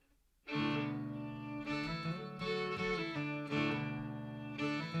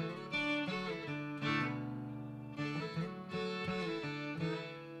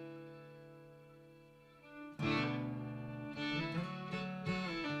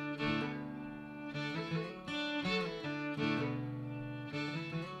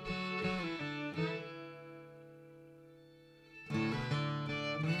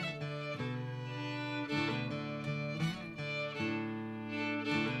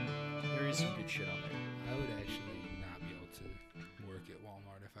is some good shit on there. I would actually not be able to work at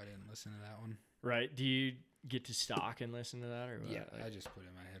Walmart if I didn't listen to that one. Right? Do you get to stock and listen to that, or what? Yeah, Like, I just put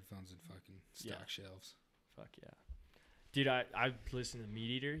in my headphones and fucking stock shelves. fuck yeah. Dude, I listened to Meat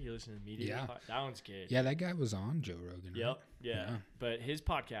Eater. You listen to Meat Eater? Yeah. That one's good. Yeah, that guy was on Joe Rogan. Yep. Right? Yeah. But his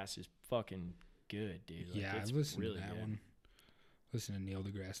podcast is fucking good, dude. Like, Yeah, it's I listened really to that good. one. Listen to Neil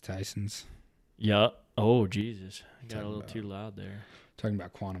deGrasse Tyson's Yep. Oh, Jesus. I got Talking a little about- too loud there. talking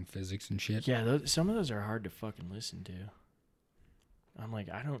about quantum physics and shit. Yeah, some of those are hard to fucking listen to. I'm like,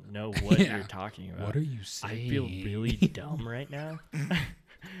 I don't know what Yeah. you're talking about. What are you saying? I feel really dumb right now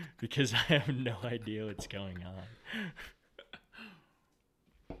because I have no idea what's going on.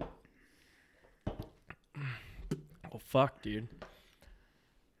 Well, fuck, dude.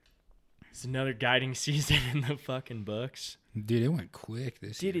 It's another guiding season in the fucking books. Dude, it went quick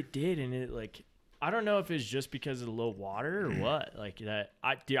this year. Dude, it did, and it like, I don't know if it's just because of the low water or what. Like that,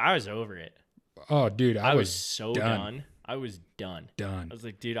 I was over it. Oh, dude, I was so done. I was done. Done. I was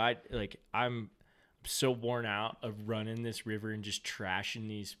like, dude, I'm so worn out of running this river and just trashing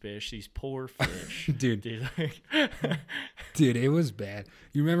these fish, these poor fish. Dude, like, dude, it was bad.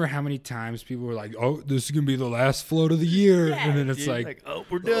 You remember how many times people were like, "Oh, this is gonna be the last float of the year," yeah, and then it's dude, like, "Oh,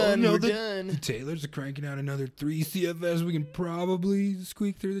 we're done. no, we're the done." Taylors are cranking out another 3 CFS. We can probably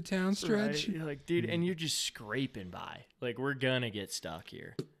squeak through the town stretch. Right? You're like, dude, and you're just scraping by. Like, we're gonna get stuck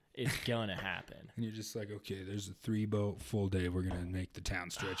here. It's gonna happen. And you're just like, okay, there's a 3-boat full day. We're gonna make the town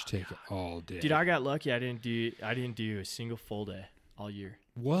stretch take all day. Dude, I got lucky. I didn't do a single full day all year.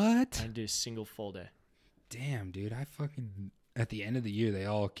 What? I didn't do a single full day. Damn, dude. I fucking at the end of the year they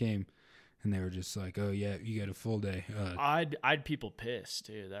all came and they were just like, oh yeah, you got a full day. I'd people pissed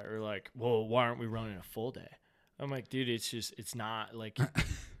too that were like, well, why aren't we running a full day? I'm like, dude, it's not like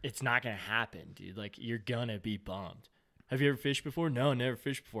it's not gonna happen, dude. Like, you're gonna be bummed. Have you ever fished before? No, never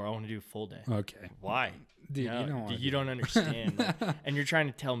fished before. I want to do a full day. Okay. Why? Dude, No, you don't understand. Like, and you're trying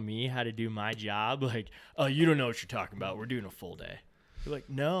to tell me how to do my job. Like, oh, you don't know what you're talking about. We're doing a full day. You're like,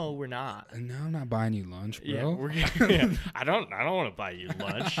 no, we're not. No, I'm not buying you lunch, bro. Yeah, yeah. I don't want to buy you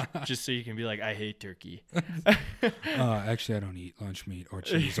lunch just so you can be like, I hate turkey. Actually, I don't eat lunch meat or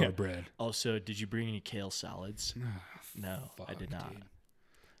cheese or bread. Also, did you bring any kale salads? No, I did not. Dude.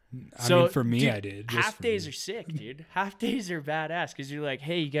 I mean, for me, dude, I did. Half days are sick, dude. Half days are badass because you're like,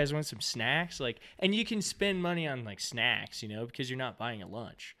 hey, you guys want some snacks? Like, and you can spend money on like snacks, because you're not buying a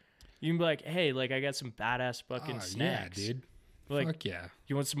lunch. You can be like, hey, like, I got some badass fucking snacks. Yeah, dude. Like, fuck yeah.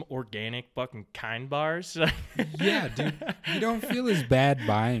 You want some organic fucking Kind bars? Yeah, dude. You don't feel as bad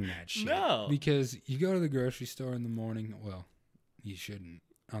buying that shit. No. Because you go to the grocery store in the morning. Well, you shouldn't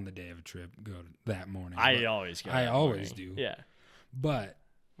on the day of a trip go that morning. I always go. I that always morning. do. Yeah. But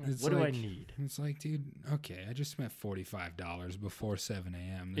it's What do I like, need? It's like, dude, okay, I just spent $45 before 7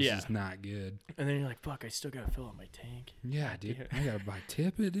 a.m. This is not good. And then you're like, fuck, I still got to fill up my tank. Yeah, dude. I got to buy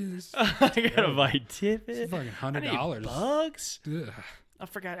Tippet. I got to buy Tippet. It's fucking I need $100. bugs. Ugh. I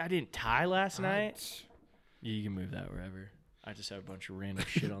forgot I didn't tie last night. Yeah, you can move that wherever. I just have a bunch of random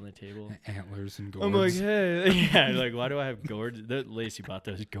shit on the table. Antlers and gourds. I'm like, hey. Yeah, like, why do I have gourds? Lacey bought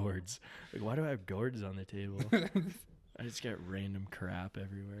those gourds. Like, why do I have gourds on the table? I just got random crap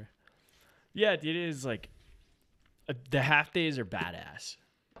everywhere. Yeah, dude, it is like, the half days are badass.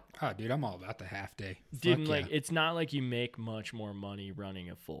 Oh, dude, I'm all about the half day. Dude, Fuck like, yeah. it's not like you make much more money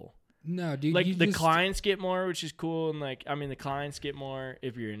running a full. No, dude. Like, you the just, clients get more, which is cool. And, like, I mean, the clients get more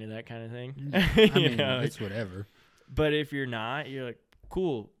if you're into that kind of thing. I mean, it's whatever. But if you're not, you're like,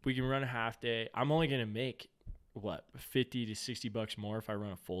 cool, we can run a half day. I'm only going to make, what, $50 to $60 more if I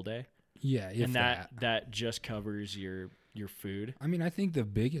run a full day? Yeah, if And that just covers your food. I mean, I think the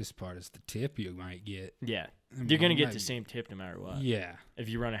biggest part is the tip you might get. Yeah. I mean, You're going to you get the might- same tip no matter what. Yeah. If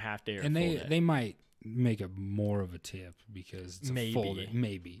you run a half day or And a full day. they might make a more of a tip because it's a full day.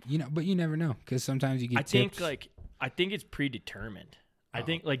 Maybe. But you never know because sometimes you get tips. I think it's predetermined. I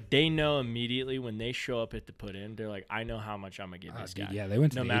think, like, they know immediately when they show up at the put-in, they're like, I know how much I'm going to give this guy. Yeah, they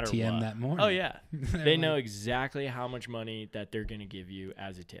went to no the matter ATM what. that morning. Oh, yeah. They know exactly how much money that they're going to give you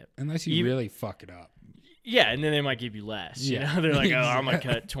as a tip. Unless you really fuck it up. Yeah, and then they might give you less. Yeah. You know, they're like, oh, I'm gonna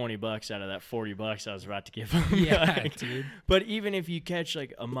cut $20 out of that $40 I was about to give them. Yeah, Like, dude. But even if you catch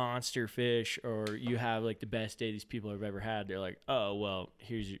like a monster fish or you have like the best day these people have ever had, they're like, oh well,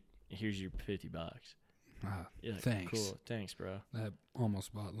 here's your $50. You're like, Thanks. Cool, thanks, bro. I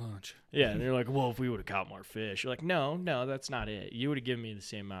almost bought lunch. Yeah, and they're like, well, if we would have caught more fish, you're like, no, that's not it. You would have given me the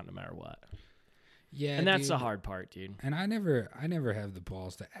same amount no matter what. Yeah, and that's dude. the hard part, dude. And I never have the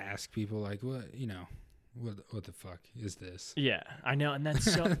balls to ask people like, what, what the fuck is this? Yeah, I know. And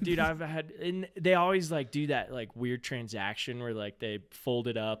that's so, dude, and they always like do that like weird transaction where like they fold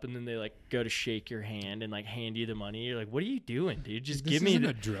it up and then they like go to shake your hand and like hand you the money. You're like, what are you doing, dude? Just give me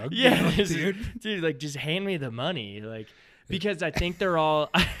a drug. Yeah, dude, like just hand me the money. Like, because I think they're all,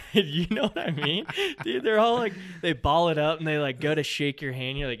 you know what I mean? Dude, they're all like, they ball it up and they like go to shake your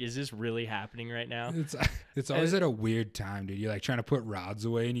hand. You're like, is this really happening right now? It's always at a weird time, dude. You're like trying to put rods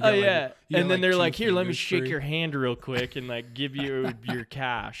away and you got and then they're like, here, let me shake your hand real quick and like give you your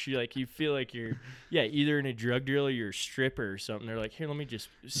cash. You feel like you're, either in a drug deal or you're a stripper or something. They're like, here, let me just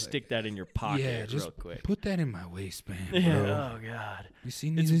stick that in your pocket real quick. Put that in my waistband, bro. Yeah, oh God. You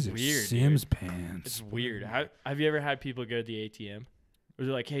seen these are weird, Sims pants. It's weird. Have you ever had people go to the ATM? Or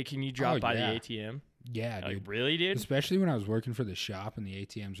they're like, hey, can you drop by the ATM? Yeah, like, dude. Really, dude? Especially when I was working for the shop and the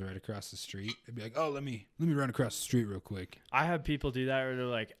ATM's right across the street. They'd be like, oh, let me run across the street real quick. I have people do that where they're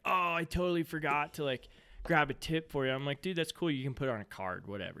like, oh, I totally forgot to like grab a tip for you. I'm like, dude, that's cool. You can put it on a card,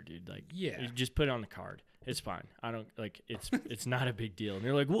 whatever, dude. Like, you just put it on the card. It's fine. I don't like it's not a big deal. And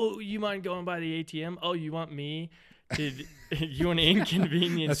they're like, whoa, you mind going by the ATM? Oh, you want me to you want to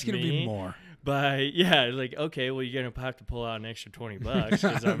inconvenience That's gonna me? be more. But like, okay, well, you're gonna have to pull out an extra $20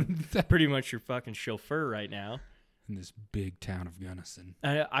 because I'm pretty much your fucking chauffeur right now in this big town of Gunnison.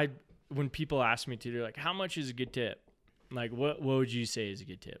 I when people ask me to, they're like, how much is a good tip? Like, what would you say is a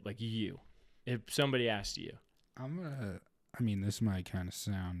good tip? Like if somebody asked you, this might kind of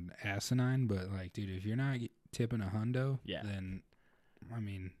sound asinine, but like, dude, if you're not tipping a hundo, then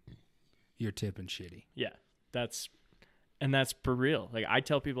you're tipping shitty. Yeah, that's for real. Like, I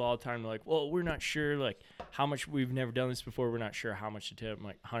tell people all the time, they're like, well, we're not sure, like, how much, we've never done this before. We're not sure how much to tip. I'm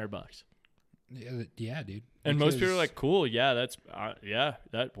like, $100. Yeah, dude. And most people are like, cool. Yeah, that's,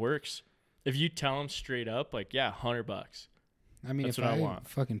 that works. If you tell them straight up, like, $100. That's if I want.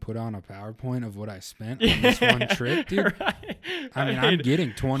 Fucking put on a PowerPoint of what I spent on this one trip, dude. Right. I'm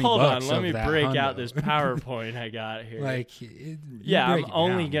getting $20. Hold on, let me break out this PowerPoint I got here. Like, I'm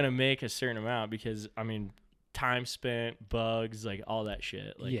only gonna make a certain amount because time spent, bugs, like all that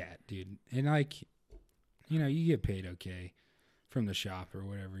shit. Like, yeah, dude. And like, you get paid okay from the shop or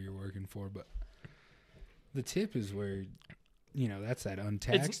whatever you're working for, but the tip is where, that's that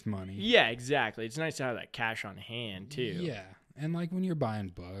untaxed money. Yeah, exactly. It's nice to have that cash on hand too. Yeah. And like when you're buying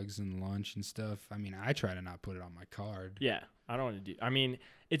bugs and lunch and stuff, I try to not put it on my card. Yeah. I don't want to do,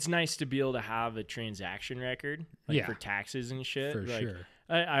 it's nice to be able to have a transaction record for taxes and shit. For sure.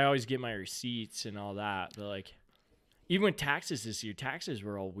 I always get my receipts and all that, but like, even with taxes this year, taxes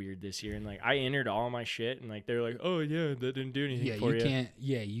were all weird this year, and like I entered all my shit, and like they're like, "Oh yeah, that didn't do anything for you."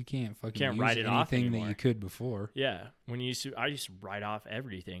 You can't fucking use write it off anything that you could before. Yeah, I used to write off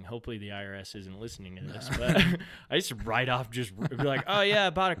everything. Hopefully the IRS isn't listening to this, but I used to write off be like, "Oh yeah, I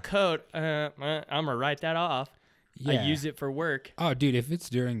bought a coat. I'm gonna write that off." Yeah. I use it for work. Oh, dude, if it's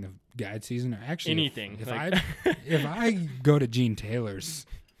during the guide season, or actually anything. If I go to Gene Taylor's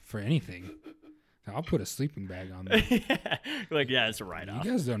for anything, I'll put a sleeping bag on there. It's a write-off.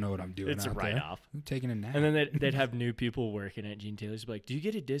 You guys don't know what I'm doing. It's a write-off. I'm taking a nap. And then they'd have new people working at Gene Taylor's be like, do you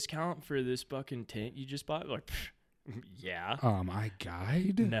get a discount for this fucking tent you just bought? Like, yeah. My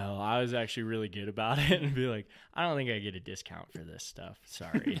guide? No, I was actually really good about it and be like, I don't think I get a discount for this stuff.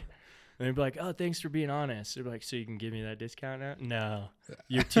 Sorry. And they'd be like, oh, thanks for being honest. They'd be like, so you can give me that discount now? No,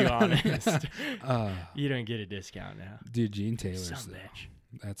 you're too honest. You don't get a discount now. Dude, Gene Taylor's bitch.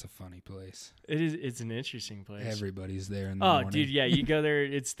 That's a funny place. It is. It's an interesting place. Everybody's there in the morning. Dude, yeah. You go there,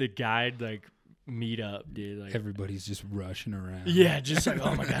 it's the guide, like, meet up, dude. Like, everybody's just rushing around. Yeah, just like,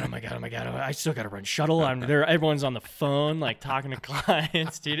 oh my God. I still got to run shuttle. I'm there. Everyone's on the phone, like, talking to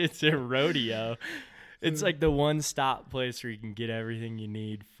clients, dude. It's a rodeo. It's like the one-stop place where you can get everything you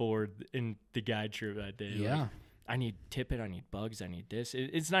need in the guide trip that day. Yeah. Like, I need tippet. I need bugs. I need this.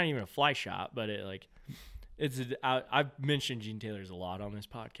 It's not even a fly shop, but it, like... I've mentioned Gene Taylor's a lot on this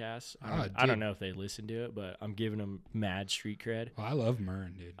podcast. I don't know if they listen to it, but I'm giving him mad street cred. Well, I love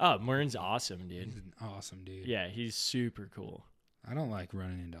Murn, dude. Oh, Murn's awesome, dude. He's an awesome dude. Yeah, he's super cool. I don't like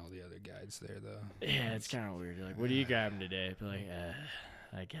running into all the other guides there, though. Yeah, it's kind of weird. Like, what are you grabbing today? But like,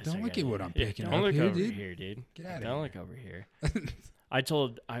 I guess. Don't look at what I'm picking up. Don't look here, over dude. here, dude. Get out of here. Don't look over here.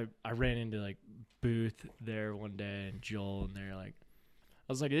 I ran into like Booth there one day and Joel, and they're like,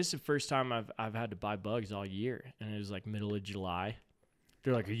 I was like, this is the first time I've had to buy bugs all year, and it was like middle of July.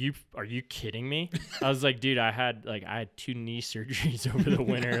 They're like, are you kidding me? I was like, dude, I had 2 knee surgeries over the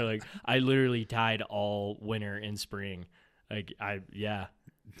winter. Like, I literally died all winter and spring. Like, yeah,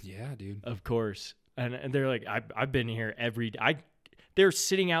 dude, of course. And they're like, I've been here every day. They're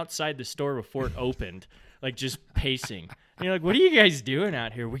sitting outside the store before it opened, like just pacing. you're like, what are you guys doing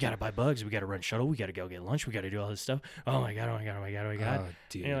out here? We got to buy bugs. We got to run shuttle. We got to go get lunch. We got to do all this stuff. Oh my God. Oh my God. Oh my God. Oh my God. Oh,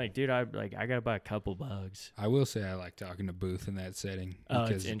 dude. And you're like, dude, I got to buy a couple bugs. I will say I like talking to Booth in that setting. Oh,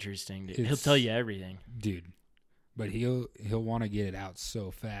 it's interesting, dude. He'll tell you everything. Dude. But he'll want to get it out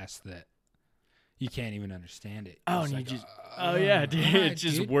so fast that you can't even understand it. Oh, it's and like, you just, oh yeah, dude, it's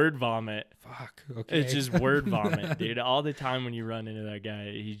just word vomit. Fuck, okay. It's just word vomit, dude. All the time when you run into that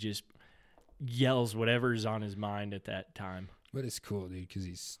guy, he just yells whatever's on his mind at that time. But it's cool, dude, because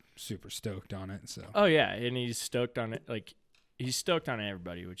he's super stoked on it. So. Oh yeah, and he's stoked on it. Like he's stoked on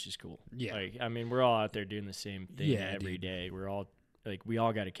everybody, which is cool. Yeah. Like I mean, we're all out there doing the same thing every day. We're all like, we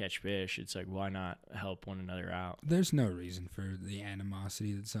all got to catch fish. It's like, why not help one another out? There's no reason for the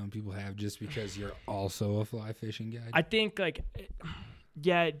animosity that some people have just because you're also a fly fishing guy. I think, like,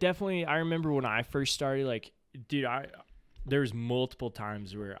 yeah, definitely. I remember when I first started, like, dude, there was multiple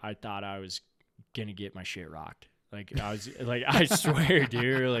times where I thought I was going to get my shit rocked. Like, I was, like, I swear,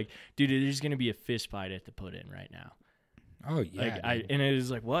 dude, like, dude, there's going to be a fist fight at the put in right now. Oh yeah, like and it was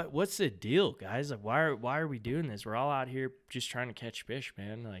like, what's the deal, guys? Like, why are we doing this? We're all out here just trying to catch fish,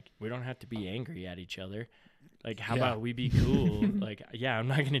 man. Like, we don't have to be angry at each other. Like, how about we be cool? Like, yeah, I'm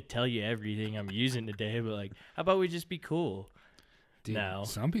not gonna tell you everything I'm using today, but like, how about we just be cool? Dude, no,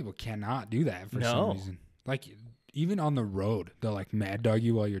 some people cannot do that for some reason. Like, even on the road, they'll like mad dog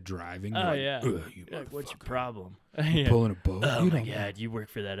you while you're driving. Oh like, yeah, you like, what's your problem? You pulling a boat? Oh my God, you work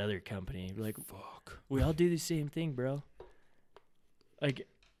for that other company. Like, fuck. We all do the same thing, bro. Like,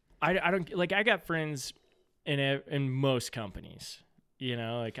 I don't, like, I got friends in most companies, you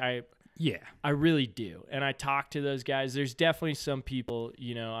know, like I really do. And I talk to those guys. There's definitely some people,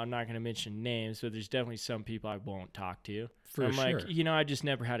 you know, I'm not going to mention names, but there's definitely some people I won't talk to. I'm sure. like, you know, I just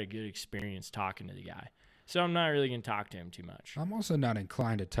never had a good experience talking to the guy. So I'm not really going to talk to him too much. I'm also not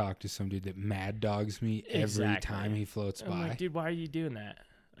inclined to talk to some dude that mad dogs me every time he floats by. Like, dude, why are you doing that?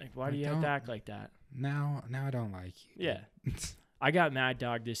 Like, why do you have to act like that? Now I don't like you. Yeah. I got mad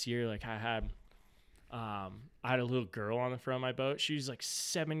dog this year. Like, I had a little girl on the front of my boat. She was like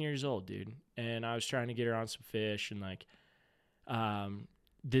 7 years old, dude. And I was trying to get her on some fish. And like,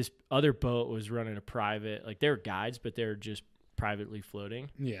 this other boat was running a private, like, they were guides, but they were just privately floating.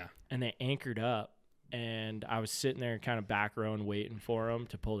 Yeah. And they anchored up. And I was sitting there kind of back row and waiting for them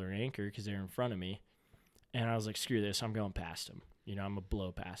to pull their anchor because they were in front of me. And I was like, screw this. I'm going past them. You know, I'm going to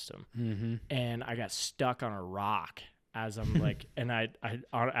blow past them. Mm-hmm. And I got stuck on a rock as I'm like, and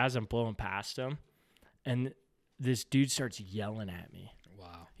as I'm blowing past him, and this dude starts yelling at me.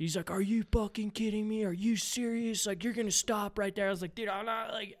 Wow. He's like, "Are you fucking kidding me? Are you serious? Like, you're gonna stop right there?" I was like, "Dude,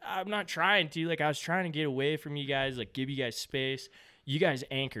 I'm not trying to. Like, I was trying to get away from you guys, like, give you guys space. You guys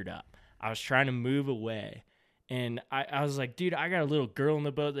anchored up. I was trying to move away, and I was like, dude, I got a little girl in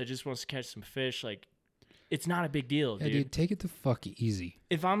the boat that just wants to catch some fish. Like, it's not a big deal, dude. Dude, take it the fuck easy.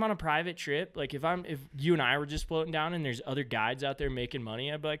 If I'm on a private trip, like if you and I were just floating down and there's other guides out there making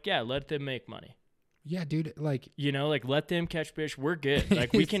money, I'd be like, yeah, let them make money. Yeah, dude, like, you know, like, let them catch fish. We're good.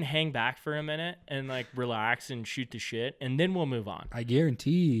 Like, we can hang back for a minute and like relax and shoot the shit, and then we'll move on. I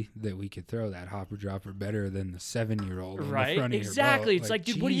guarantee that we could throw that hopper dropper better than the 7-year-old on the front of your boat. Exactly. It's like,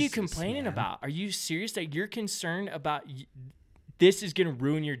 dude, what are you complaining about? Are you serious that you're concerned about this is gonna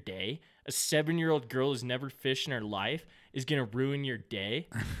ruin your day? A 7-year-old girl who's never fished in her life is gonna ruin your day?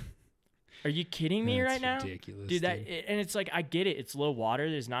 Are you kidding me right now? Ridiculous, dude. And it's like, I get it. It's low water.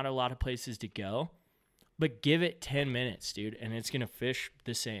 There's not a lot of places to go. But give it 10 minutes, dude, and it's going to fish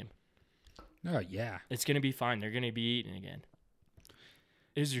the same. Oh, yeah. It's going to be fine. They're going to be eating again.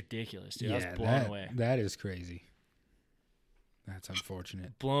 It was ridiculous, dude. Yeah, I was blown away. That is crazy. That's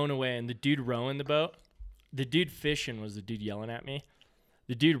unfortunate. Blown away. And the dude rowing the boat, the dude fishing was the dude yelling at me.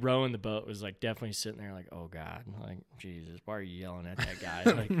 The dude rowing the boat was like definitely sitting there like, oh, God. Like, Jesus, why are you yelling at that guy?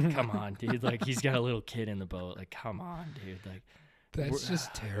 Like, come on, dude. Like, he's got a little kid in the boat. Like, come on, dude. Like, that's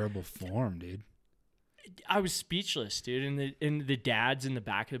just terrible form, dude. I was speechless, dude. And the dads in the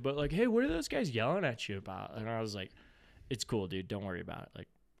back of the boat, like, hey, what are those guys yelling at you about? And I was like, it's cool, dude. Don't worry about it.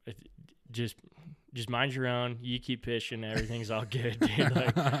 Like, just mind your own. You keep fishing. Everything's all good, dude.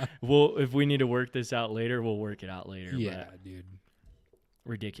 Like, if we need to work this out later, we'll work it out later. Yeah, dude.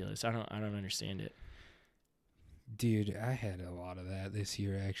 Ridiculous. I don't understand it. Dude, I had a lot of that this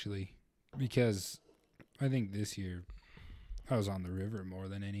year, actually, because I think this year I was on the river more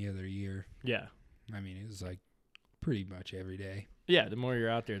than any other year. Yeah. I mean, it was like pretty much every day. Yeah, the more you're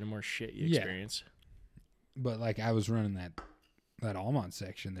out there, the more shit you experience. But like, I was running that Almont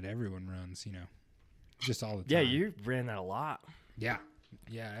section that everyone runs, you know, just all the time. Yeah, you ran that a lot. Yeah.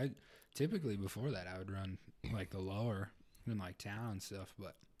 Yeah. Typically before that, I would run like the lower in like town and stuff,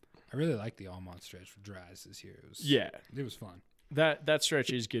 but I really like the Almont stretch for dries this year. It was fun. That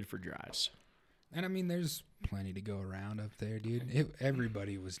stretch is good for drives. And I mean, there's plenty to go around up there, dude.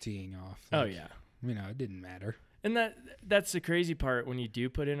 Everybody was teeing off. Oh yeah. You know, it didn't matter. And that's the crazy part. When you do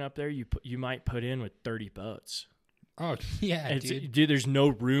put in up there, you might put in with 30 boats. Oh yeah, dude. There's no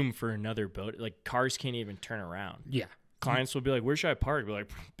room for another boat. Like cars can't even turn around. Yeah. Clients will be like, "Where should I park?" Be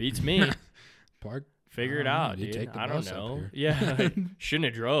like, "Beats me." Park. Figure it out, dude. Take the I don't bus know. up here. Yeah, like, shouldn't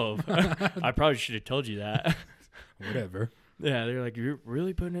have drove. I probably should have told you that. Whatever. Yeah, they're like, "You're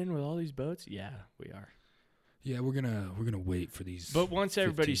really putting in with all these boats?" Yeah, we are. Yeah, we're gonna wait for these. But once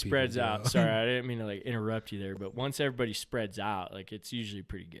everybody spreads out, sorry, I didn't mean to like interrupt you there. But once everybody spreads out, like it's usually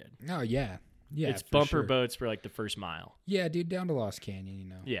pretty good. Oh yeah, yeah. It's bumper boats for like the first mile. Yeah, dude, down to Lost Canyon, you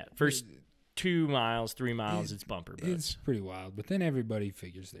know. Yeah, first 2 miles, 3 miles, it's bumper boats. It's pretty wild, but then everybody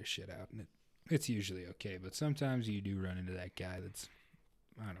figures their shit out, and it's usually okay. But sometimes you do run into that guy that's,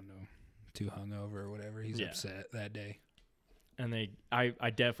 I don't know, too hungover or whatever. He's upset that day. And I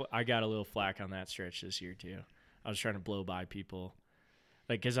got a little flack on that stretch this year too. I was trying to blow by people,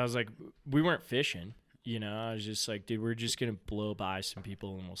 like, cause I was like, we weren't fishing, you know. I was just like, dude, we're just gonna blow by some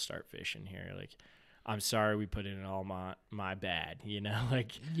people and we'll start fishing here. Like, I'm sorry we put in all my bad, you know.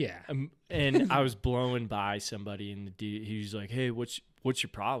 Like, yeah. And I was blowing by somebody, and the dude, he was like, hey, what's your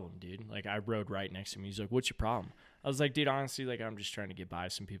problem, dude? Like, I rode right next to him. He's like, what's your problem? I was like, dude, honestly, like, I'm just trying to get by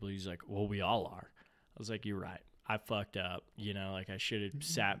some people. He's like, well, we all are. I was like, you're right. I fucked up, you know, like I should have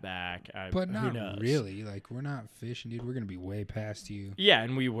sat back. But not really. Like, we're not fishing, dude. We're going to be way past you. Yeah,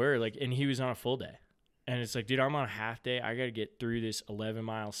 and we were, like, and he was on a full day. And it's like, dude, I'm on a half day. I got to get through this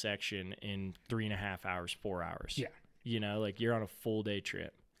 11-mile section in 3.5 hours, 4 hours. Yeah. You know, like, you're on a full day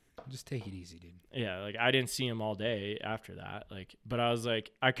trip. Just take it easy, dude. Yeah, like, I didn't see him all day after that. Like, but I was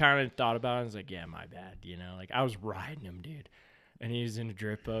like, I kind of thought about it. I was like, yeah, my bad, you know. Like, I was riding him, dude. And he was in a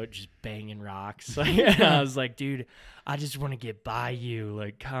drift boat just banging rocks. Like, and I was like, dude, I just want to get by you.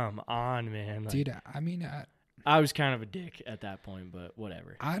 Like, come on, man. Like, dude, I mean, I was kind of a dick at that point, but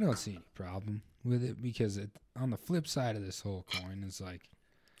whatever. I don't see any problem with it because on the flip side of this whole coin is like,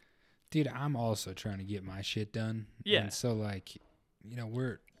 dude, I'm also trying to get my shit done. Yeah. And so, like, you know,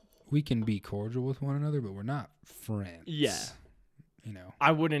 we can be cordial with one another, but we're not friends. Yeah. You know,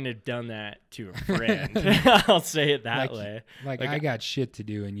 I wouldn't have done that to a friend. I'll say it that way. Like I got shit to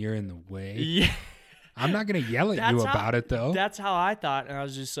do and you're in the way. Yeah. I'm not going to yell at you about it, though. That's how I thought. And I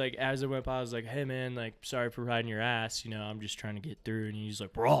was just like, as I went by, I was like, hey, man, like, sorry for riding your ass. You know, I'm just trying to get through. And he's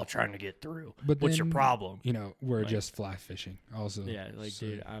like, we're all trying to get through. But what's your problem? You know, we're just fly fishing also. Yeah, like, so,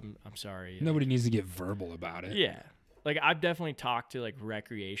 dude, I'm sorry. Nobody needs to get verbal about it. Yeah. Like, I've definitely talked to, like,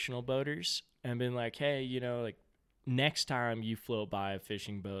 recreational boaters and been like, hey, you know, like, next time you float by a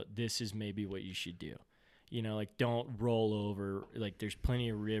fishing boat, this is maybe what you should do. You know, like, don't roll over. Like, there's plenty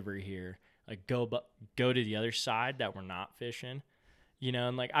of river here. Like, go to the other side that we're not fishing. You know,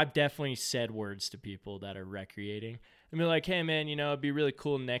 and, like, I've definitely said words to people that are recreating. And be like, hey, man, you know, it'd be really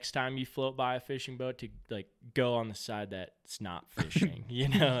cool next time you float by a fishing boat to, like, go on the side that's not fishing. You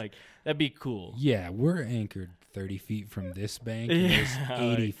know, like, that'd be cool. Yeah, we're anchored 30 feet from this bank and there's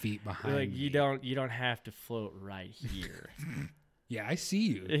 80 like, feet behind like, me. You don't have to float right here. Yeah, I see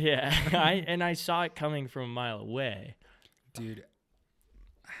you. Yeah, I saw it coming from a mile away. Dude,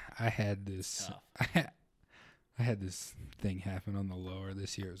 I had this I had this thing happen on the lower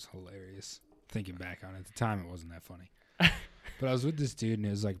this year. It was hilarious. Thinking back on it, at the time it wasn't that funny. But I was with this dude and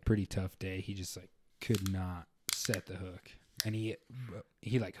it was like a pretty tough day. He just like could not set the hook. And he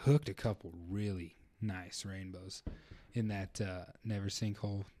like hooked a couple really nice rainbows in that never sink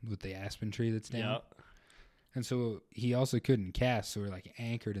hole with the aspen tree that's down. Yep. And so he also couldn't cast, so we're like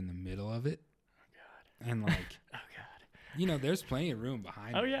anchored in the middle of it. Oh God. And like oh God. You know, there's plenty of room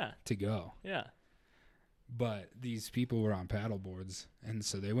behind to go. Yeah. But these people were on paddle boards, and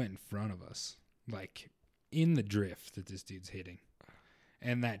so they went in front of us, like in the drift that this dude's hitting.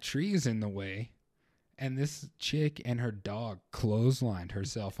 And that tree is in the way, and this chick and her dog clotheslined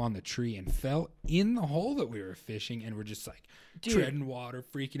herself on the tree and fell in the hole that we were fishing, and we're just like treading water,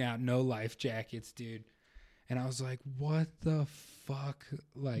 freaking out, no life jackets, dude. And I was like, what the fuck?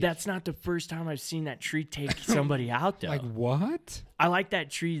 Like, that's not the first time I've seen that tree take somebody out, though. Like, what? I like that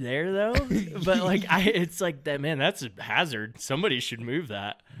tree there, though. But, like, it's like that, man, that's a hazard. Somebody should move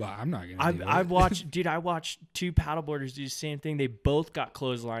that. But I'm not going to do it. I watched two paddleboarders do the same thing. They both got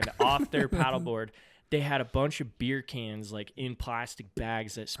clotheslined off their paddleboard. They had a bunch of beer cans, like, in plastic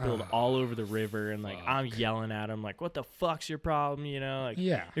bags that spilled all over the river. And, like, I'm yelling at them, like, what the fuck's your problem, you know?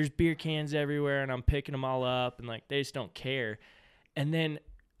 Like, there's beer cans everywhere, and I'm picking them all up. And, like, they just don't care. And then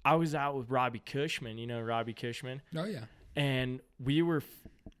I was out with Robbie Cushman. You know Robbie Cushman? Oh, yeah. And we were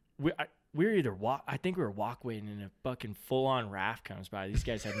we were either I think we were walkwaying and a fucking full-on raft comes by. These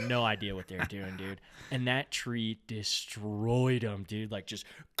guys had no idea what they were doing, dude. And that tree destroyed them, dude. Like just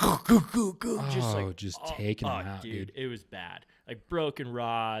taking them out, dude. It was bad. Like broken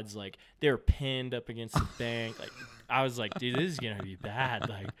rods, like they were pinned up against the bank. Like I was like, dude, this is gonna be bad.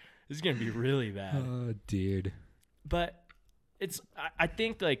 Like this is gonna be really bad. Oh, dude. But I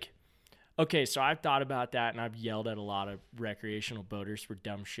think like. Okay, so I've thought about that, and I've yelled at a lot of recreational boaters for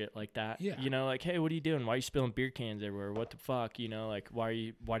dumb shit like that. Yeah. You know, like, hey, what are you doing? Why are you spilling beer cans everywhere? What the fuck? You know, like,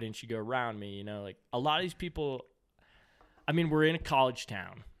 why didn't you go around me? You know, like, a lot of these people, I mean, we're in a college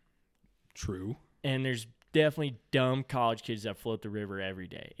town. True. And there's definitely dumb college kids that float the river every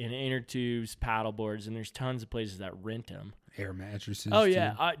day in inner tubes, paddle boards, and there's tons of places that rent them. Air mattresses. Oh,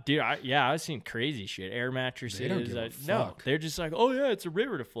 yeah. I've seen crazy shit. Air mattresses. They don't give a fuck. No, they're just like, oh, yeah, it's a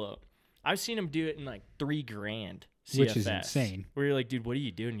river to float. I've seen them do it in like $3,000 CFS. Which is insane. Where you're like, dude, what are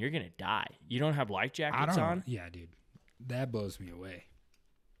you doing? You're going to die. You don't have life jackets on? Yeah, dude. That blows me away.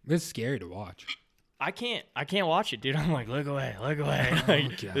 It's scary to watch. I can't watch it, dude. I'm like, look away. Like,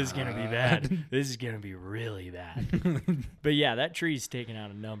 this is going to be bad. This is going to be really bad. But yeah, that tree's taking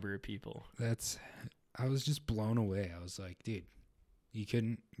out a number of people. I was just blown away. I was like, dude, you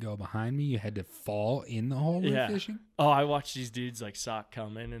couldn't go behind me. You had to fall in the hole when fishing. Oh, I watched these dudes like saw it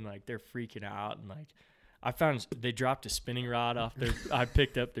coming and like they're freaking out and like I found they dropped a spinning rod off their. I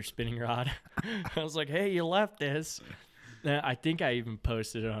picked up their spinning rod. I was like, hey, you left this. And I think I even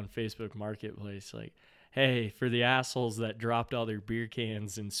posted it on Facebook Marketplace like, hey, for the assholes that dropped all their beer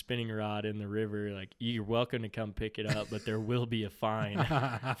cans and spinning rod in the river, like you're welcome to come pick it up, but there will be a fine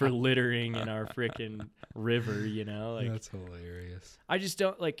for littering in our freaking river, you know? Like that's hilarious. I just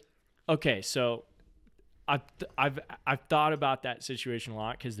don't like okay, so I've thought about that situation a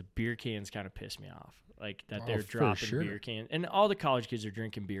lot because the beer cans kind of piss me off. Like that they're dropping beer cans. And all the college kids are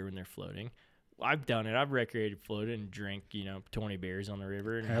drinking beer when they're floating. I've done it. I've recreated floated and drank, 20 beers on the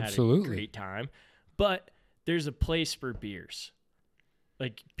river and had a great time. But there's a place for beers.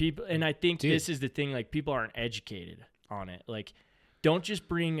 Like people, and I think this is the thing, like people aren't educated on it. Like don't just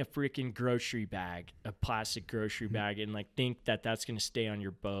bring a freaking grocery bag, a plastic grocery bag and like think that that's going to stay on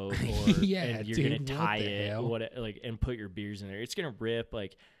your boat or and you're going to tie it and put your beers in there. It's going to rip.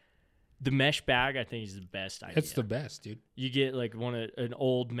 Like the mesh bag, I think is the best idea. It's the best, dude. You get like an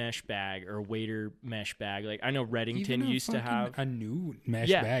old mesh bag or a waiter mesh bag. Like I know Reddington used to have a new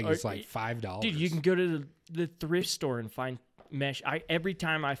mesh bag is like $5. Dude, you can go to the thrift store and find mesh. Every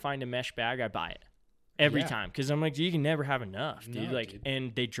time I find a mesh bag, I buy it. Every time, because I'm like, you can never have enough, dude. Dude.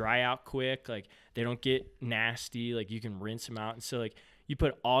 And they dry out quick. Like they don't get nasty. Like you can rinse them out. And so like you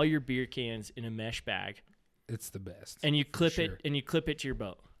put all your beer cans in a mesh bag. It's the best. And you clip it to your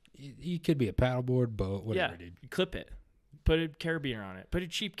boat. You could be a paddleboard, boat, whatever, dude. You clip it. Put a carabiner on it. Put a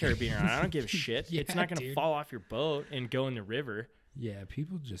cheap carabiner on it. I don't give a shit. It's not going to fall off your boat and go in the river. Yeah,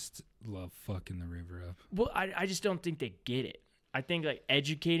 people just love fucking the river up. Well, I just don't think they get it. I think like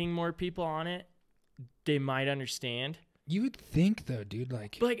educating more people on it, they might understand. You would think though, dude,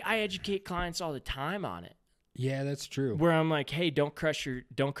 like but like I educate clients all the time on it. Yeah, that's true. Where I'm like, hey, don't crush your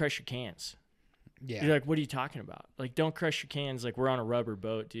cans. Yeah. You're like, what are you talking about? Like, don't crush your cans. Like, we're on a rubber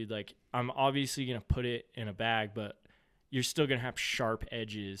boat, dude. Like, I'm obviously going to put it in a bag, but you're still going to have sharp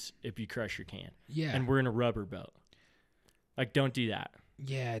edges if you crush your can. Yeah. And we're in a rubber boat. Like, don't do that.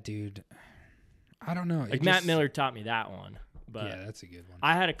 Yeah, dude. I don't know. Like, Matt Miller taught me that one. But yeah, that's a good one.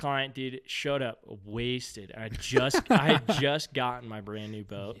 I had a client, dude, showed up wasted. I had just gotten my brand new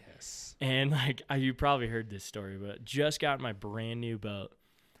boat. Yes. And, like, you probably heard this story, but just got my brand new boat.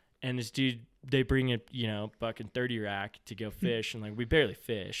 And this dude, they bring a, fucking 30 rack to go fish. And, like, we barely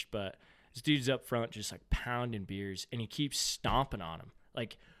fished. But this dude's up front just, like, pounding beers. And he keeps stomping on them.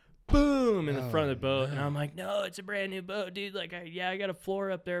 Like, boom, in the front of the boat. No. And I'm like, no, it's a brand new boat, dude. Like, I got a floor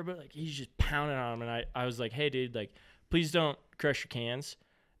up there. But, like, he's just pounding on them. And I was like, hey, dude, like, please don't crush your cans.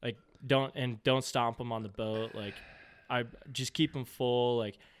 Like, don't stomp them on the boat. Like, I just keep them full.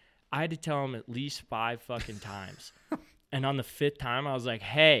 Like, I had to tell him at least 5 fucking times. And on the 5th time, I was like,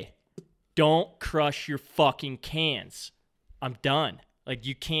 hey, don't crush your fucking cans. I'm done. Like,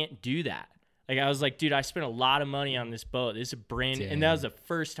 you can't do that. Like, I was like, dude, I spent a lot of money on this boat. This is a brand new. And that was the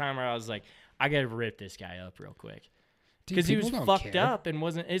first time where I was like, I got to rip this guy up real quick. Because he was fucked up and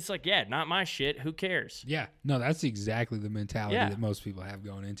wasn't, it's like, yeah, not my shit. Who cares? Yeah. No, that's exactly the mentality that most people have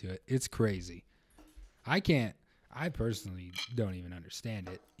going into it. It's crazy. I personally don't even understand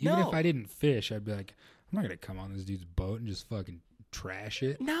it. Even if I didn't fish, I'd be like, I'm not going to come on this dude's boat and just fucking trash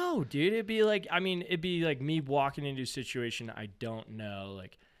it. No, dude. It'd be like me walking into a situation I don't know,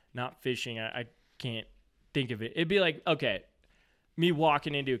 like not fishing. I can't think of it. It'd be like, okay, me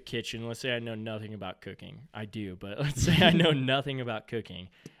walking into a kitchen, let's say I know nothing about cooking. I do, but let's say I know nothing about cooking.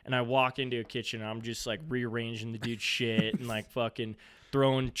 And I walk into a kitchen and I'm just like rearranging the dude's shit and like fucking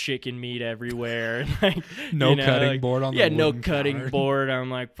throwing chicken meat everywhere. And like no cutting board on the wooden no cutting counter. board.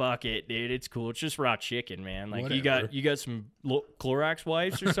 I'm like, fuck it, dude. It's cool. It's just raw chicken, man. Like Whatever. you got some Clorox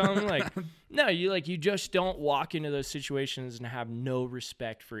wipes or something? Like, no, you just don't walk into those situations and have no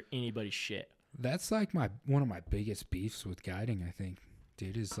respect for anybody's shit. That's like one of my biggest beefs with guiding, I think,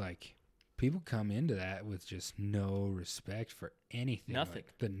 dude, is like people come into that with just no respect for anything. Nothing.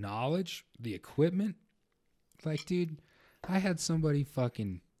 Like, the knowledge, the equipment. Like, dude, I had somebody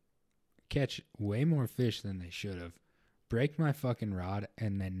fucking catch way more fish than they should have, break my fucking rod,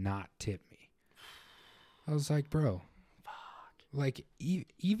 and then not tip me. I was like, bro. Like,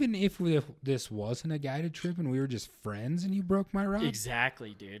 even if this wasn't a guided trip and we were just friends and you broke my rod,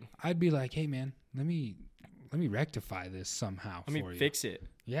 Exactly, dude. I'd be like, hey, man, let me rectify this somehow for you. Let me fix it.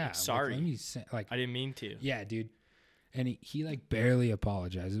 Yeah. Like, sorry. I didn't mean to. Yeah, dude. And he like barely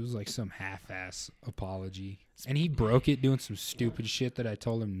apologized. It was like some half-ass apology. And he broke it doing some stupid shit that I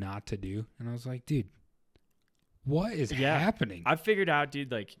told him not to do. And I was like, dude, what is happening? I figured out, dude,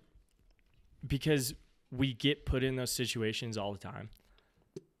 like, because we get put in those situations all the time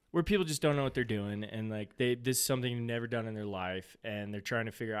where people just don't know what they're doing, and like this is something they've never done in their life, and they're trying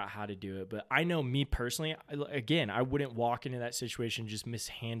to figure out how to do it. But I know me personally, I wouldn't walk into that situation and just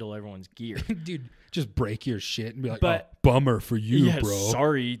mishandle everyone's gear. Dude, just break your shit and be like, But- oh, bummer for you, yeah, bro.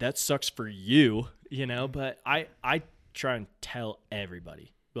 sorry, that sucks for you, but I try and tell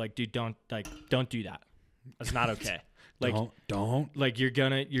everybody, like, dude, don't do that. That's not okay. Like, don't. Like, you're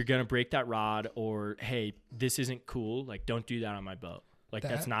gonna break that rod, or hey, this isn't cool. Like, don't do that on my boat. Like,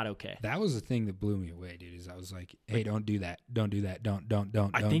 that's not okay. That was the thing that blew me away, dude. Is I was like, hey, don't do that. Don't do that. Don't.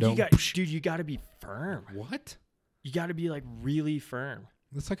 I think don't. you got to be firm. What? You got to be like really firm.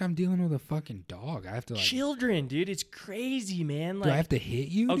 It's like I'm dealing with a fucking dog. I have to like. Children, dude, it's crazy, man. Like, do I have to hit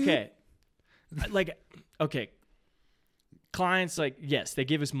you? Okay, okay. Clients, like, yes, they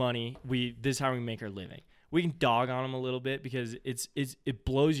give us money. This is how we make our living. We can dog on them a little bit because it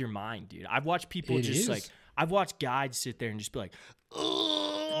blows your mind, dude. I've watched people I've watched guides sit there and just be like,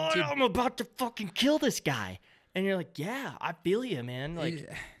 oh, I'm about to fucking kill this guy. And you're like, yeah, I feel you, man. Like,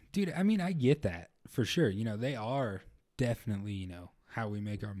 dude, I mean, I get that for sure. They are definitely, how we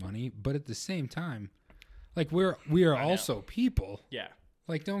make our money. But at the same time, like, we are also people. Yeah.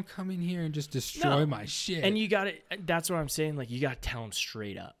 Like, don't come in here and just destroy my shit. And you got to, that's what I'm saying. Like, you got to tell them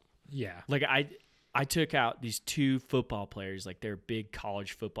straight up. Yeah. Like, I took out these two football players, like they're big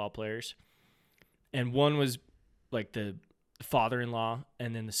college football players. And one was like the father-in-law,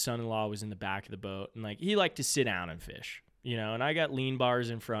 and then the son-in-law was in the back of the boat. And like, he liked to sit down and fish, and I got lean bars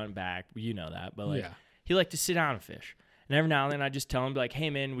in front and back. You know that. But like, he liked to sit down and fish. And every now and then I just tell him, like, hey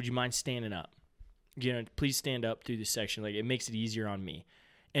man, would you mind standing up? Please stand up through this section. Like, it makes it easier on me.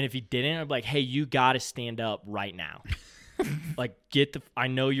 And if he didn't, I'd be like, hey, you got to stand up right now. Like, I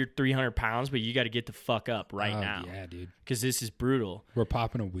know you're 300 pounds, but you got to get the fuck up right now. Yeah, dude. Because this is brutal. We're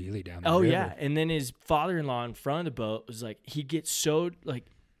popping a wheelie down the river. Oh, yeah. And then his father-in-law in front of the boat was like, he gets so, like,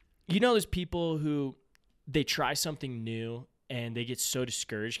 there's people who, they try something new and they get so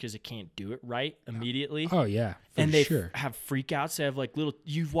discouraged because they can't do it right immediately. Oh, yeah. And they sure. have freakouts. They have like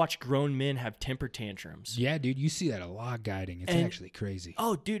you've watched grown men have temper tantrums. Yeah, dude. You see that a lot guiding. It's actually crazy.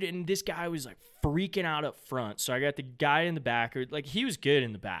 Oh, dude. And this guy was like freaking out up front. So I got the guy in the back, or like, he was good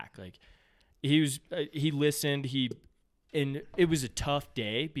in the back. Like, he listened. And it was a tough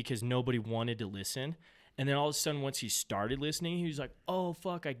day because nobody wanted to listen. And then all of a sudden, once he started listening, he was like, oh,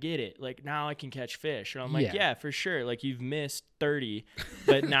 fuck, I get it. Like, now I can catch fish. And I'm like, yeah, for sure. Like, you've missed 30,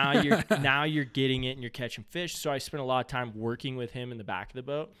 but now you're getting it and you're catching fish. So I spent a lot of time working with him in the back of the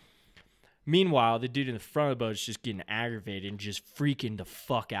boat. Meanwhile, the dude in the front of the boat is just getting aggravated and just freaking the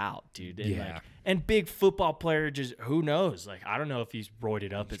fuck out, dude. And and big football player, just, who knows? Like, I don't know if he's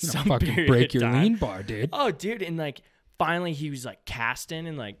roided up at some fucking period break of your time. lean bar, dude. Oh, dude. And like, finally he was like casting,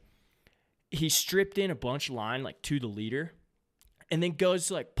 and like, he stripped in a bunch of line, like, to the leader, and then goes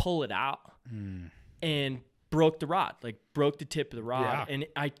to like pull it out and broke the rod, like broke the tip of the rod. Yeah.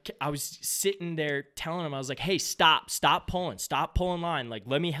 And I was sitting there telling him, I was like, hey, stop pulling line. Like,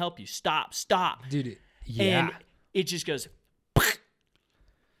 let me help you. Stop. Dude, And it just goes,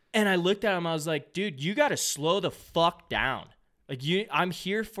 and I looked at him, I was like, dude, you got to slow the fuck down. Like, I'm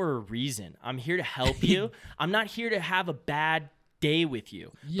here for a reason. I'm here to help you. I'm not here to have a bad day with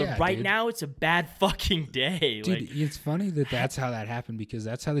you. Yeah, but right dude. now it's a bad fucking day. Dude, like, it's funny that's how that happened, because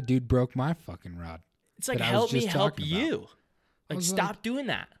that's how the dude broke my fucking rod. It's like, help me help you. Like, stop doing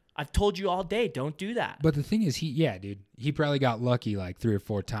that. I've told you all day, don't do that. But the thing is, he probably got lucky like 3 or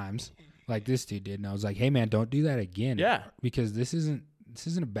 4 times, like this dude did. And I was like, hey man, don't do that again. Yeah, because this isn't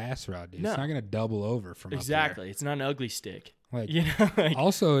a bass rod, dude. No. It's not gonna double over from exactly. It's not an ugly stick. Like, like,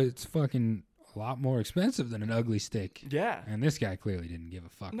 also, it's fucking a lot more expensive than an ugly stick. Yeah. And this guy clearly didn't give a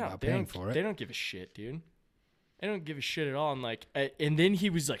fuck about paying for it. They don't give a shit, dude. They don't give a shit at all. And like, and then he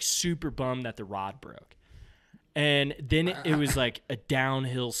was like super bummed that the rod broke. And then it was like a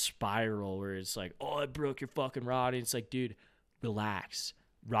downhill spiral where it's like, oh, I broke your fucking rod. And it's like, dude, relax.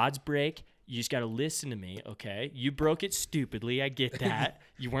 Rods break. You just got to listen to me, okay? You broke it stupidly. I get that.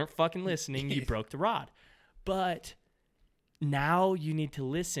 You weren't fucking listening. You broke the rod. But now you need to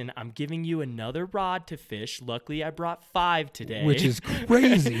listen. I'm giving you another rod to fish. Luckily, I brought 5 today. Which is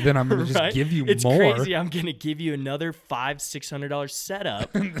crazy. Then I'm going to just give you it's more. It's crazy. I'm going to give you another $500-$600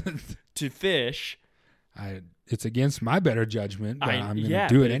 setup to fish. It's against my better judgment, but I'm going to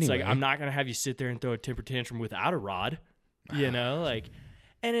do it anyway. Like, I'm not going to have you sit there and throw a temper tantrum without a rod, you know? Like,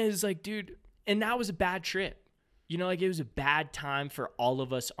 and it's like, dude, and that was a bad trip. You know, like, it was a bad time for all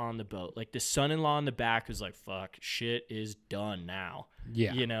of us on the boat. Like, the son-in-law in the back was like, fuck, shit is done now.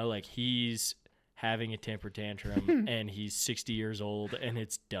 Yeah. You know, like, he's having a temper tantrum and he's 60 years old and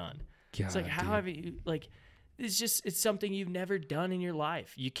it's done. God, it's like, how have you, like, it's something you've never done in your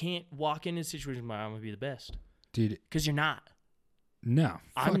life. You can't walk into a situation where I'm going to be the best. Dude. Because you're not. No.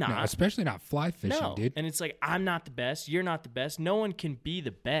 I'm not. No, especially not fly fishing, dude. And it's like, I'm not the best. You're not the best. No one can be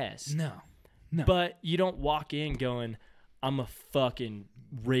the best. No. But you don't walk in going, I'm going to fucking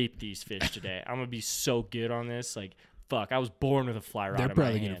rape these fish today. I'm going to be so good on this. Like, fuck, I was born with a fly rod in my hand. They're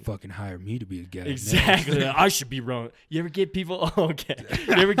probably going to fucking hire me to be a guy. Exactly. I should be rowing. You ever get people,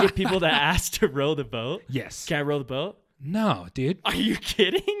 You ever get people that ask to row the boat? Yes. Can I row the boat? No, dude. Are you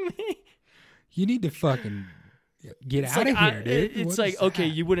kidding me? You need to fucking get out of here, dude. It's like, okay,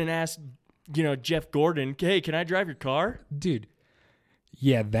 you wouldn't ask, Jeff Gordon, hey, can I drive your car? Dude.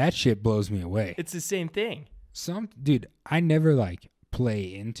 Yeah, that shit blows me away. It's the same thing. Dude, I never like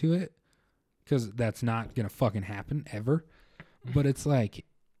play into it because that's not gonna fucking happen ever. But it's like,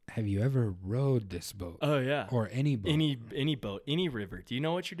 have you ever rowed this boat? Oh yeah, or any boat, any boat, any river. Do you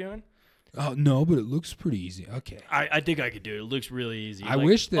know what you're doing? Oh no, but it looks pretty easy. Okay, I think I could do it. It looks really easy. I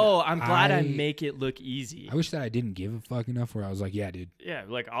wish that. Oh, I'm glad I make it look easy. I wish that I didn't give a fuck enough where I was like, yeah, dude. Yeah,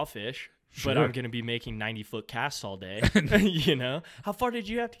 like I'll fish. Sure. But I'm going to be making 90-foot casts all day, How far did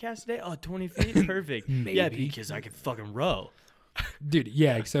you have to cast today? Oh, 20 feet? Perfect. Maybe. Yeah, because I can fucking row. Dude,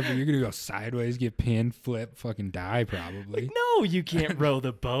 yeah, except for you're going to go sideways, get pinned, flip, fucking die probably. Like, no, you can't row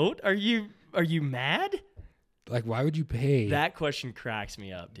the boat. Are you mad? Like, why would you pay? That question cracks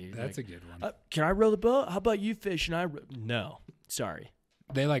me up, dude. That's a good one. Can I row the boat? How about you fish and I row? No, sorry.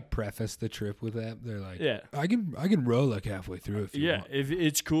 They like preface the trip with that. They're like, yeah, I can row like halfway through if you want. If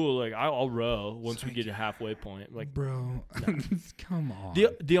it's cool, like I'll row once we get a halfway point. Like, bro, no. Come on.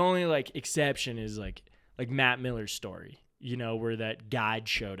 The only like exception is like Matt Miller's story, where that guide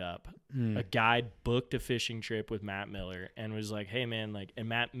showed up. A guide booked a fishing trip with Matt Miller and was like, hey man, like, and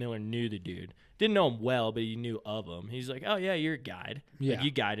Matt Miller knew the dude. Didn't know him well, but he knew of him. He's like, oh yeah, you're a guide. Yeah. Like,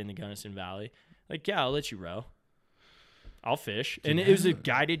 you guide in the Gunnison Valley. Like, yeah, I'll let you row. I'll fish. And it was a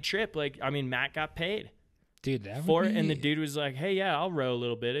guided trip. Like, I mean, Matt got paid. Dude, that for it. And the dude was like, hey, yeah, I'll row a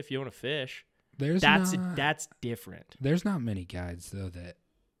little bit if you want to fish. That's different. There's not many guides, though, that,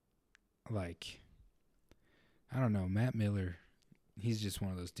 like, I don't know, Matt Miller, he's just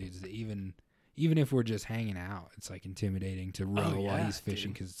one of those dudes that even if we're just hanging out, it's, like, intimidating to row while he's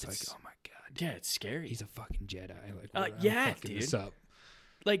fishing because it's like, oh, my God. Yeah, it's scary. He's a fucking Jedi. Like, yeah, dude. This up.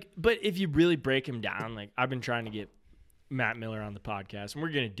 Like, but if you really break him down, like, I've been trying to get Matt Miller on the podcast, and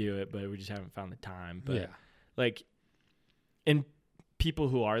we're gonna do it, but we just haven't found the time. But like, and people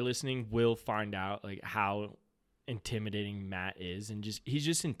who are listening will find out like how intimidating Matt is, and he's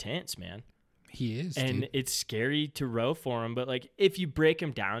just intense, man. He is, and it's scary to row for him. But like, if you break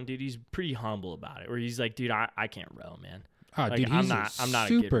him down, dude, he's pretty humble about it. Where he's like, dude, I can't row, man. Oh, like, dude, I'm not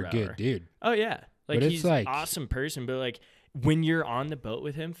super a good dude. Oh yeah, like he's like an awesome person. But like, when you're on the boat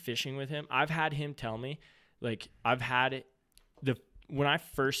with him, fishing with him, I've had him tell me. Like, I've had it, when I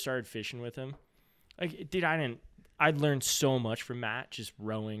first started fishing with him, like, dude, I learned so much from Matt, just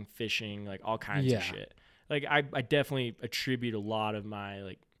rowing, fishing, like, all kinds of shit. Like, I definitely attribute a lot of my,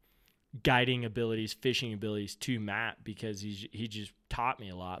 like, guiding abilities, fishing abilities to Matt because he just taught me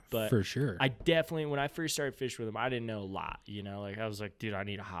a lot. But for sure. I definitely, when I first started fishing with him, I didn't know a lot, Like, I was like, dude, I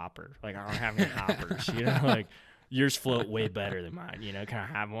need a hopper. Like, I don't have any hoppers, Like, yours float way better than mine, Can I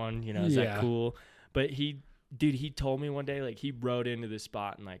have one? Is that cool? But he told me one day, like, he rode into this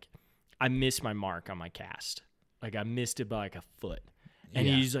spot and, like, I missed my mark on my cast. Like, I missed it by, like, a foot. And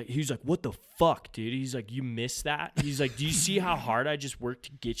he's like, what the fuck, dude? He's like, you missed that? He's like, do you see how hard I just worked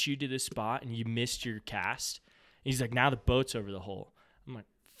to get you to this spot and you missed your cast? And he's like, now the boat's over the hole. I'm like,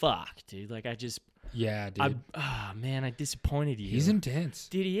 fuck, dude. Like, yeah, dude. Man, I disappointed you. He's intense.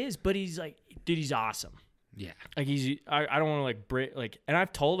 Dude, he is. But he's like, dude, he's awesome. Yeah. Like, I don't want to like break, like, and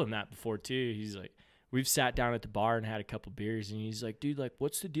I've told him that before too. He's like, we've sat down at the bar and had a couple beers and he's like, dude, like,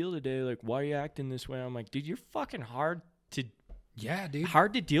 what's the deal today? Like, why are you acting this way? I'm like, dude, you're fucking hard to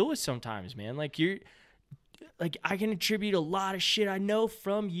deal with sometimes, man. Like, I can attribute a lot of shit I know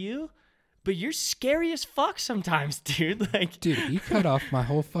from you, but you're scary as fuck sometimes, dude. Like, dude, he cut off my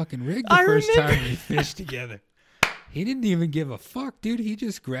whole fucking rig the first time we fished together. He didn't even give a fuck, dude. He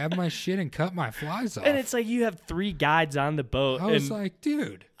just grabbed my shit and cut my flies off. And it's like you have 3 guides on the boat. I was like,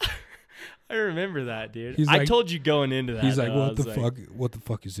 dude. I remember that, dude. He's I like, told you going into that. He's like, though, what the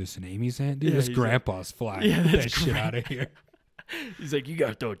fuck is this, an Amy's hand? Dude, Yeah, this he's grandpa's fly. Yeah, Get that that's shit out of here. He's like, you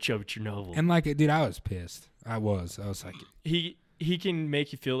gotta throw a chub at your novel. And like, dude, I was pissed. I was like, he can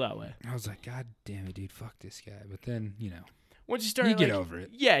make you feel that way. I was like, God damn it, dude, fuck this guy. But then, once you start, you get over it.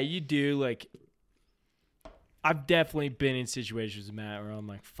 Yeah, you do. Like, I've definitely been in situations with Matt where I'm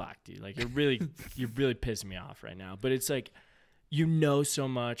like, fuck, dude. Like, you're really pissing me off right now. But it's like, you know so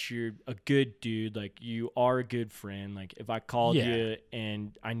much. You're a good dude. Like, you are a good friend. Like, if I called you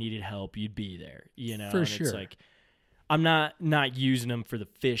and I needed help, you'd be there. For and sure. It's like, I'm not using them for the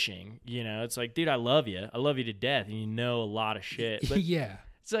fishing. It's like, dude, I love you. I love you to death, and you know a lot of shit. But yeah.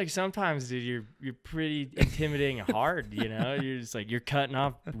 It's like sometimes, dude, you're pretty intimidating and hard. You're just like, you're cutting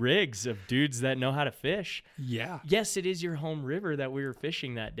off rigs of dudes that know how to fish. Yeah. Yes, it is your home river that we were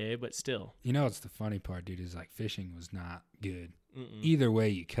fishing that day, but still. What's the funny part, dude, is like fishing was not good. Mm-mm. Either way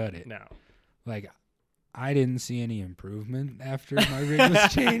you cut it. No. Like, I didn't see any improvement after my rig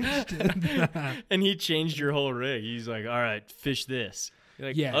was changed. And he changed your whole rig. He's like, all right, fish this. You're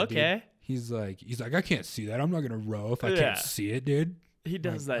like, yeah, okay. Dude. He's like, I can't see that. I'm not gonna row if I can't see it, dude. He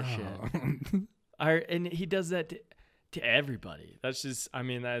does that shit. And he does that to everybody. That's just, I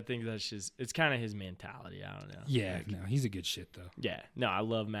think that's just, it's kind of his mentality. I don't know. Yeah, no, he's a good shit though. Yeah, no, I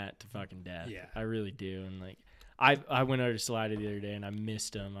love Matt to fucking death. Yeah, I really do. And like, I went over to Salida the other day and I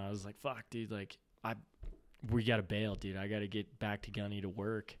missed him. I was like, fuck, dude. Like, we gotta bail, dude. I gotta get back to Gunny to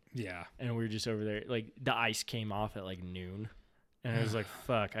work. Yeah, and we were just over there. Like, the ice came off at like noon, and I was like,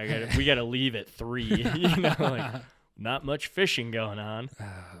 fuck, we gotta leave at 3. Like. Not much fishing going on.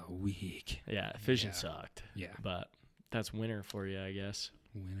 Weak. Yeah, fishing sucked. Yeah. But that's winter for you, I guess.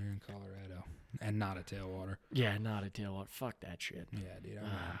 Winter in Colorado. And not a tailwater. Yeah, not a tailwater. Fuck that shit. Yeah, dude.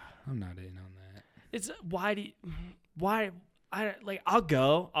 I'm not in on that. It's I'll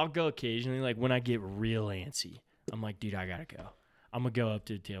go occasionally, like when I get real antsy. I'm like, dude, I gotta go. I'm going to go up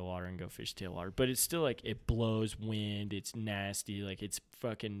to the tailwater and go fish tailwater. But it's still like, it blows wind. It's nasty. Like, it's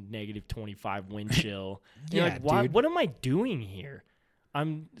fucking negative 25 wind chill. Yeah, you're like, dude. What am I doing here?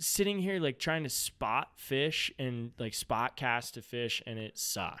 I'm sitting here like trying to spot fish and like spot cast to fish, and it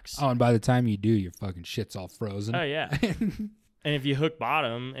sucks. Oh, and by the time you do, your fucking shit's all frozen. Oh, yeah. And if you hook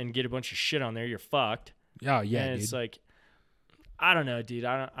bottom and get a bunch of shit on there, you're fucked. Oh, yeah, and dude. it's like, I don't know, dude.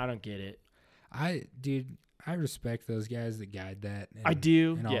 I don't get it. I respect those guys that guide that. And, I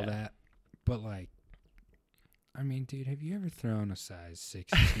do. And all that. But, like, dude, have you ever thrown a size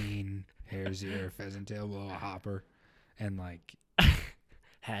 16 hare's ear pheasant tail below a hopper and, like,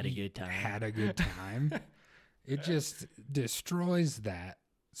 had a good time? It just destroys that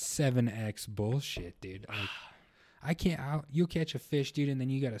 7X bullshit, dude. Like, you'll catch a fish, dude, and then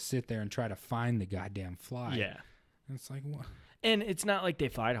you got to sit there and try to find the goddamn fly. Yeah. And it's like, what? And it's not like they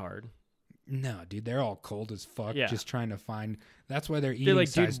fight hard. No, dude, they're all cold as fuck, just trying to find. That's why they're eating they're like,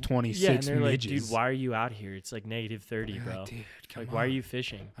 size 26 and they're midges. like, dude, why are you out here? It's like negative 30, bro. Dude, come on. Why are you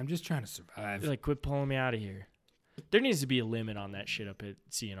fishing? I'm just trying to survive. They're like, quit pulling me out of here. There needs to be a limit on that shit up at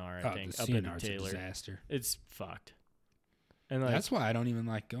CNR, I think. The up CNR's at Taylor. a disaster. It's fucked. And like, that's why I don't even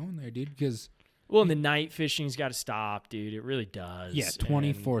like going there, dude, because... Well, and the night fishing's got to stop, dude. It really does. Yeah,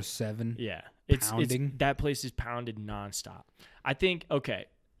 24/7. Yeah. Pounding. That place is pounded nonstop. I think, okay,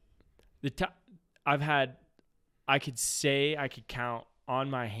 I could count on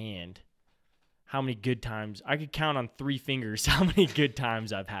my hand how many good times. I could count on 3 fingers how many good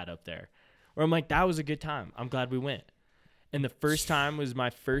times I've had up there. Where I'm like, that was a good time. I'm glad we went. And the first time was my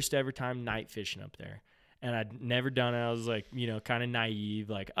first ever time night fishing up there. And I'd never done it. I was like, kind of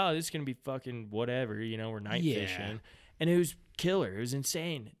naive. Like, oh, this is going to be fucking whatever. We're night fishing. And it was killer. It was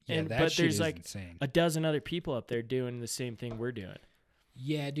insane. Yeah, but there's like insane. a dozen other people up there doing the same thing we're doing.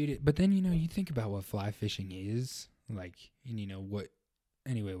 Yeah, dude. But then, you think about what fly fishing is. Like, and what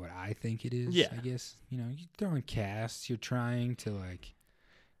I think it is, yeah. I guess. You're throwing casts. You're trying to, like...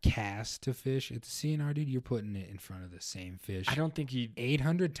 cast to fish at the CNR, dude, you're putting it in front of the same fish. I don't think you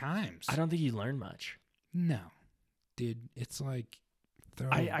 800 times. I don't think you learn much. No, dude, it's like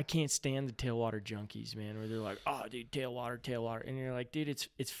I can't stand the tailwater junkies, man, where they're like, oh, dude, tailwater. And you're like, dude,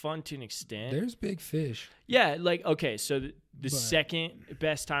 it's fun to an extent. There's big fish. Yeah, like, okay, so the second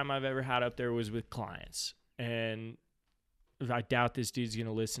best time I've ever had up there was with clients. And I doubt this dude's going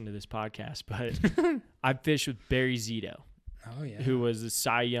to listen to this podcast, but I fished with Barry Zito. Oh, yeah. Who was the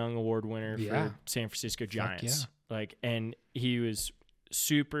Cy Young Award winner for San Francisco Giants. Yeah. Like, and he was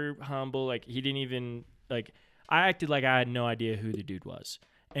super humble. Like, he didn't even, like, I acted like I had no idea who the dude was.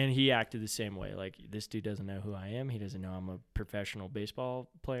 And he acted the same way. Like, this dude doesn't know who I am. He doesn't know I'm a professional baseball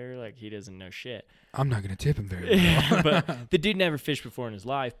player. Like, he doesn't know shit. I'm not going to tip him very well. But the dude never fished before in his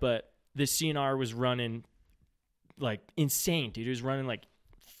life. But the CNR was running, like, insane, dude. It was running, like,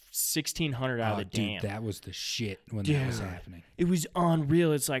 1,600 out of the dam. That was the shit when that was happening. It was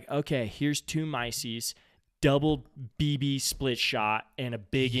unreal. It's like, okay, here's 2 myces, double BB split shot, and a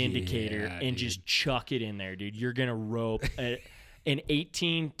big indicator, and just chuck it in there, dude. You're going to rope an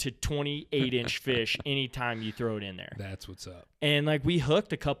 18 to 28 inch fish anytime you throw it in there. That's what's up. And, like, we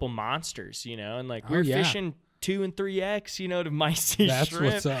hooked a couple monsters, you know, and, like, we were fishing 2 and 3X, you know, to myces That's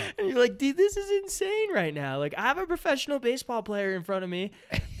shrimp. what's up. And you're like, dude, this is insane right now. Like, I have a professional baseball player in front of me,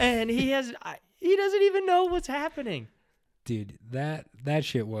 and he doesn't even know what's happening. Dude, that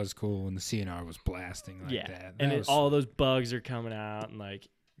shit was cool when the CNR was blasting like that. And all those bugs are coming out, and, like,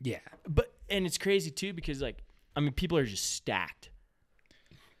 yeah. And it's crazy too, because, like, I mean, people are just stacked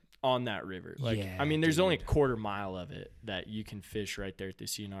on that river. Like, I mean, there's only a quarter mile of it that you can fish right there at the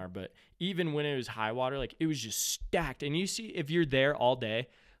CNR. But even when it was high water, like, it was just stacked. And you see, if you're there all day,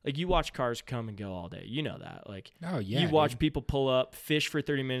 like, you watch cars come and go all day. You know that. Like, you watch people pull up, fish for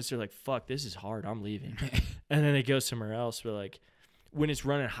 30 minutes. They're like, fuck, this is hard. I'm leaving. And then they go somewhere else. But, like, when it's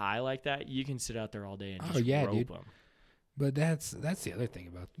running high like that, you can sit out there all day and just rope them. But that's the other thing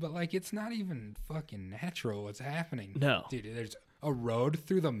about it. But, like, it's not even fucking natural what's happening. No. Dude, there's a road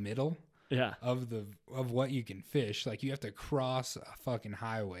through the middle of what you can fish. Like, you have to cross a fucking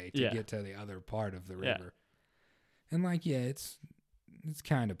highway to get to the other part of the river. And, like, it's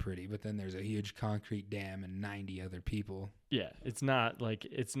kind of pretty, but then there's a huge concrete dam and 90 other people. Yeah, it's not like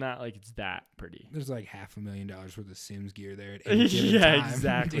it's that pretty. There's like $500,000 worth of Sims gear there at any given time.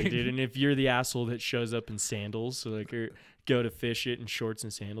 Exactly, dude. And if you're the asshole that shows up in sandals, so, like, or go to fish it in shorts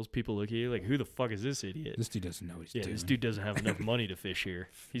and sandals, people look at you like, who the fuck is this idiot? This dude doesn't know what he's doing. This dude doesn't have enough money to fish here.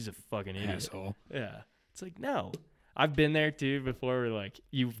 He's a fucking idiot. Asshole. Yeah. It's like, no. I've been there too before, where, like,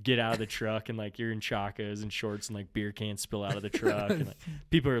 you get out of the truck and, like, you're in chacos and shorts and, like, beer cans spill out of the truck and, like,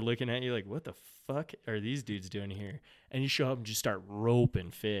 people are looking at you like, what the fuck are these dudes doing here? And you show up and just start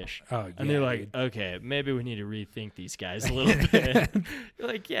roping fish. And they're like, okay, maybe we need to rethink these guys a little bit. You're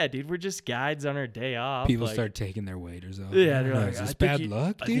like, yeah, dude, we're just guides on our day off. People like, start taking their waders off. Yeah, they're like, is this bad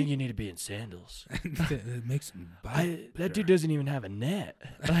luck, dude? I think you need to be in sandals. It makes them bite. That dude doesn't even have a net.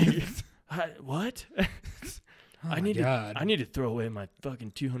 Like, what? Oh I need to throw away my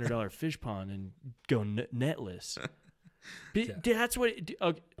fucking $200 fish pond and go netless. Dude, that's what.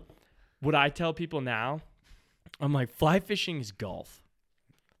 What I tell people now, I'm like, fly fishing is golf.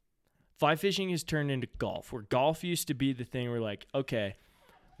 Fly fishing has turned into golf, where golf used to be the thing where, like, okay,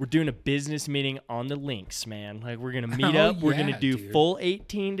 we're doing a business meeting on the links, man. Like, we're gonna meet up. We're gonna do full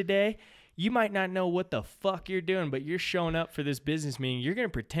 18 today. You might not know what the fuck you're doing, but you're showing up for this business meeting. You're going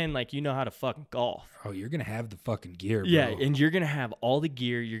to pretend like you know how to fucking golf. Oh, you're going to have the fucking gear, bro. Yeah, and you're going to have all the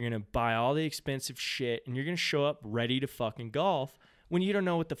gear. You're going to buy all the expensive shit, and you're going to show up ready to fucking golf when you don't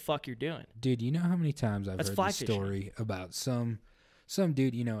know what the fuck you're doing. Dude, you know how many times I've heard this story about some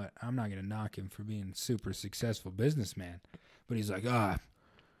dude, you know what, I'm not going to knock him for being a super successful businessman, but he's like, I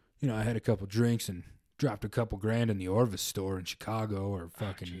had a couple drinks and dropped a couple grand in the Orvis store in Chicago or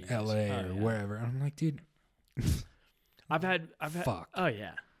fucking LA or wherever. And I'm like, dude. I've had. Fuck. Oh,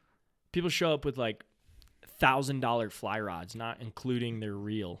 yeah. People show up with, like, $1,000 fly rods, not including their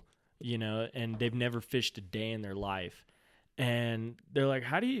reel, you know, and they've never fished a day in their life. And they're like,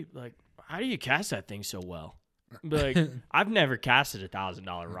 how do you cast that thing so well? But, like, I've never casted a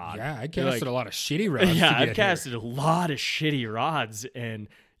 $1,000 rod. Yeah, I casted a lot of shitty rods. Yeah, I've casted a lot of shitty rods, and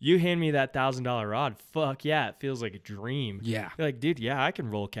you hand me that $1,000 rod, fuck yeah, it feels like a dream. Yeah. You're like, dude, yeah, I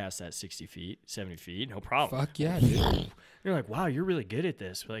can roll cast that 60 feet, 70 feet, no problem. Fuck yeah, dude. You're like, wow, you're really good at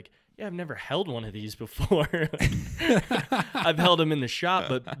this. We're like, yeah, I've never held one of these before. I've held them in the shop,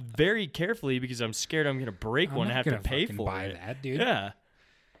 but very carefully because I'm scared I'm going to break one and have to pay for buy it. That, dude. Yeah.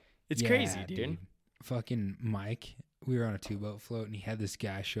 It's crazy, dude. Fucking Mike, we were on a 2-boat float, and he had this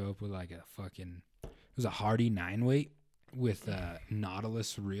guy show up with, like, it was a Hardy 9-weight. with a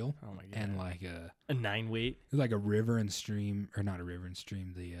Nautilus reel. Oh my god. And like a 9-weight. Like a river and stream, or not a river and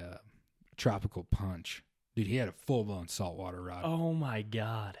stream, the tropical punch. Dude, he had a full-blown saltwater rod. Oh my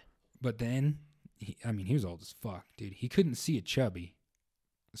god. But then, he was old as fuck, dude. He couldn't see a chubby.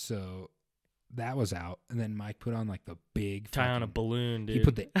 So that was out. And then Mike put on like the big... Tie on a balloon, dude. He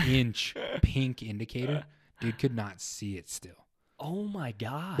put the inch pink indicator. Dude could not see it still. Oh my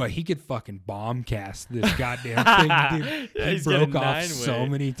god. But he could fucking bomb cast this goddamn thing, dude. Yeah, He broke off so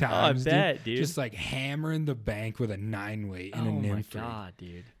many times, I bet, dude. Just like hammering the bank with a 9-weight in a nymph. Oh my god,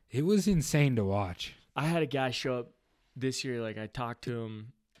 dude. It was insane to watch. I had a guy show up this year, like I talked to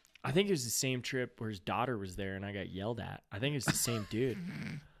him. I think it was the same trip where his daughter was there and I got yelled at. I think it was the same dude.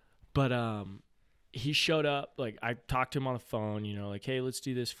 But he showed up, like I talked to him on the phone, you know, like, hey, let's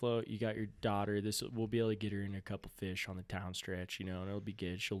do this float. You got your daughter. We'll be able to get her in a couple fish on the town stretch, you know, and it'll be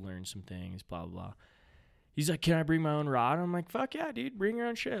good. She'll learn some things, blah, blah, blah. He's like, can I bring my own rod? I'm like, fuck yeah, dude, bring your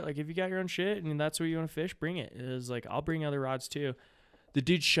own shit. Like, if you got your own shit and that's where you want to fish, bring it. It was like, I'll bring other rods too. The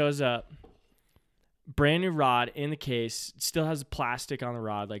dude shows up, brand new rod in the case, still has the plastic on the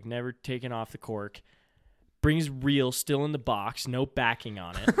rod, like never taken off the cork. Brings reel still in the box, no backing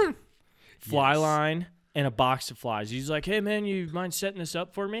on it. Fly line and a box of flies. He's like, hey, man, you mind setting this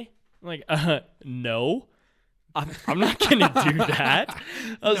up for me? I'm like, no. I'm not going to do that.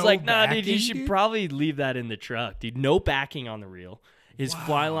 I was like, nah, dude, you should probably leave that in the truck, dude. No backing on the reel. His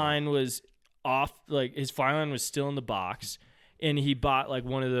fly line was off. Like, his fly line was still in the box. And he bought, like,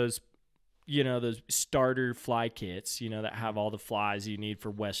 one of those, you know, those starter fly kits, you know, that have all the flies you need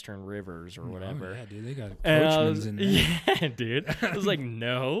for Western rivers or whatever. Oh, yeah, dude. They got coachmans in there. Yeah, dude. I was like,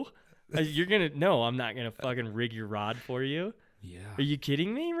 no. No, I'm not gonna fucking rig your rod for you. Yeah. Are you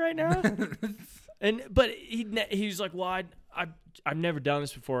kidding me right now? But he was like, well, I've never done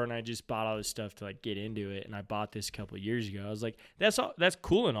this before, and I just bought all this stuff to like get into it, and I bought this a couple of years ago. I was like, that's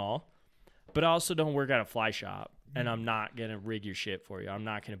cool and all, but I also don't work at a fly shop, and I'm not gonna rig your shit for you. I'm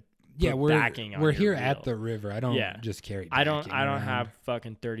not gonna. We're here at the river. I don't just carry. I don't have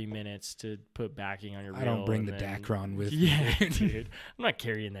fucking 30 minutes to put backing on your reel. I don't bring the Dacron with me. Yeah, dude. I'm not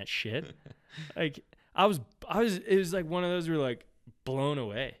carrying that shit. Like I was. It was like one of those where like blown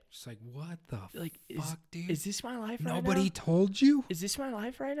away. Just like what the fuck, dude? Is this my life? Right Nobody now? told you? Is this my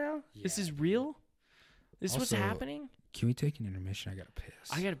life right now? Yeah, this is real. This is what's happening. Can we take an intermission? I gotta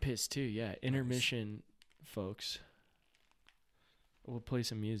piss. I gotta piss too. Yeah, intermission, folks. We'll play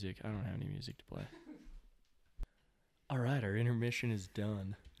some music. I don't have any music to play. All right, our intermission is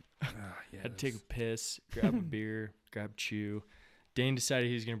done. Had to take a piss, grab a beer, grab chew. Dane decided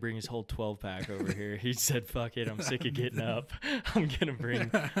he was going to bring his whole 12-pack over here. He said, fuck it, I'm sick of getting up. I'm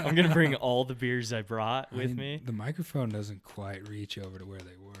going to bring all the beers I brought with me. The microphone doesn't quite reach over to where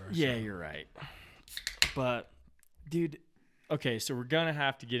they were. Yeah, you're right. But, dude, okay, so we're going to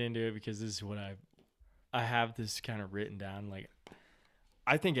have to get into it because this is what I have this kind of written down. Like,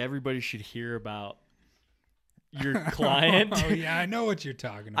 I think everybody should hear about your client. Oh, yeah, I know what you're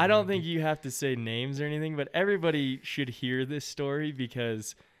talking about. I don't think you have to say names or anything, but everybody should hear this story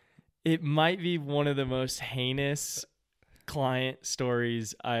because it might be one of the most heinous client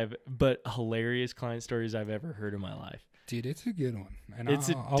stories but hilarious client stories I've ever heard in my life. Dude, it's a good one. And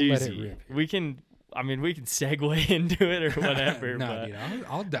I'll let it rip. We can segue into it or whatever. No, dude,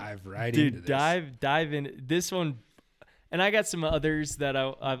 I'll dive right into this. Dive in. This one. And I got some others that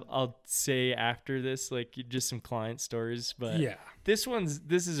I'll say after this, like just some client stories. But yeah, this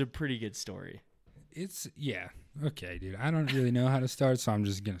is a pretty good story. Okay, dude. I don't really know how to start, so I'm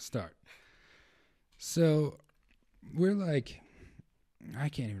just gonna start. So we're like, I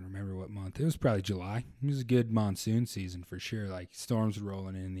can't even remember what month. It was probably July. It was a good monsoon season for sure. Like storms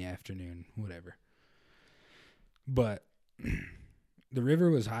rolling in the afternoon, whatever. But the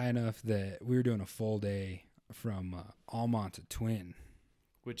river was high enough that we were doing a full day from Almont to Twin,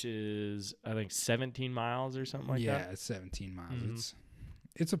 which is I think 17 miles or something like that. Yeah, it's 17 miles. Mm-hmm.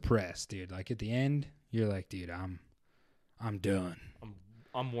 It's a press, dude. Like at the end, you're like, dude, I'm done.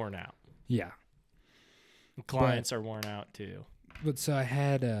 I'm worn out. Yeah. Clients are worn out too. But so I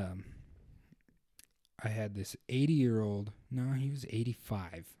had this 80-year-old. No, he was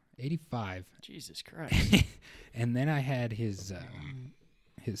 85. 85. Jesus Christ. And then I had his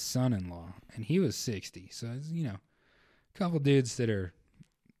son-in-law, and he was 60. So, a couple dudes that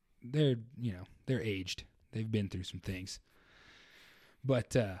they're aged. They've been through some things.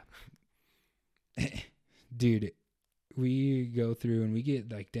 But, dude, we go through and we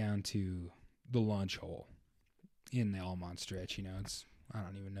get like down to the lunch hole in the Almont stretch. I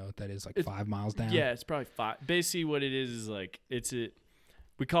don't even know what that is, like 5 miles down. Yeah, it's probably 5. Basically what it is like,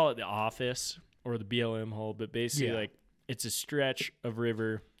 we call it the office or the BLM hole, but basically like, it's a stretch of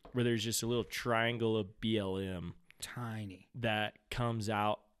river where there's just a little triangle of BLM. Tiny. That comes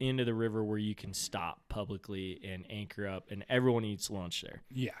out into the river where you can stop publicly and anchor up, and everyone eats lunch there.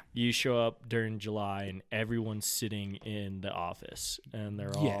 Yeah. You show up during July, and everyone's sitting in the office, and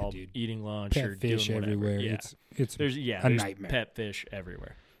they're all eating lunch pet or fish doing whatever. everywhere. Yeah. It's there's a nightmare. Pet fish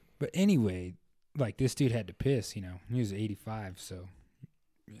everywhere. But anyway, like this dude had to piss. You know, he was 85, so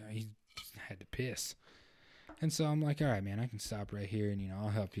he had to piss. And so I'm like, all right, man, I can stop right here, and I'll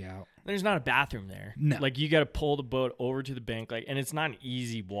help you out. There's not a bathroom there. No, like you got to pull the boat over to the bank, and it's not an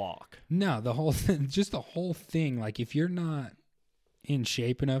easy walk. No, the whole thing, just the whole thing. Like if you're not in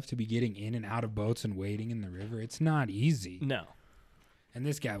shape enough to be getting in and out of boats and wading in the river, it's not easy. No. And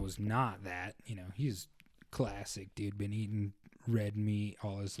this guy was not that. He's classic, dude. Been eating red meat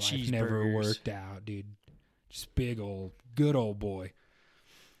all his life. Never worked out, dude. Just good old boy.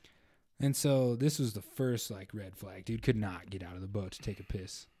 And so this was the first red flag. Dude could not get out of the boat to take a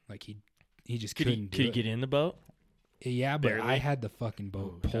piss. Like he just couldn't do it. Could he get in the boat? Yeah, but Barely? I had the fucking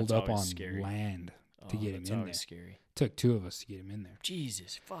boat pulled up on land to get him in there. Scary. Took 2 of us to get him in there.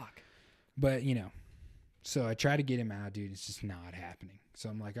 Jesus, fuck. But so I try to get him out, dude. It's just not happening. So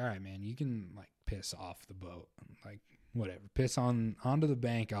I'm like, all right, man, you can piss off the boat. I'm like, whatever, piss onto the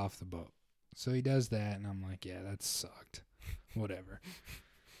bank off the boat. So he does that, and I'm like, yeah, that sucked. Whatever.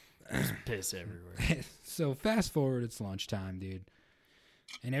 There's piss everywhere. So fast forward, it's lunchtime, dude.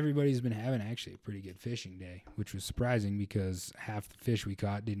 And everybody's been having actually a pretty good fishing day, which was surprising because half the fish we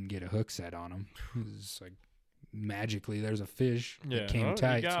caught didn't get a hook set on them. It was like magically there's a fish that came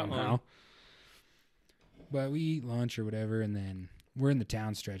tight somehow. But we eat lunch or whatever, and then we're in the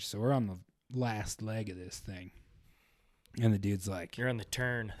town stretch, so we're on the last leg of this thing. And the dude's like, you're on the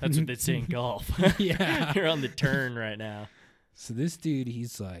turn. That's what they say in golf. Yeah. You're on the turn right now. So this dude,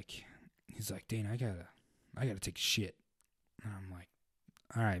 he's like, Dane, I gotta take a shit. And I'm like,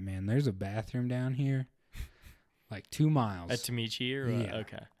 all right, man, there's a bathroom down here, 2 miles. At Tamichi or what? Yeah.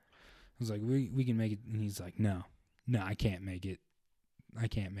 Okay. I was like, we can make it. And he's like, no, I can't make it. I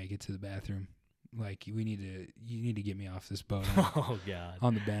can't make it to the bathroom. You need to get me off this boat. Oh God.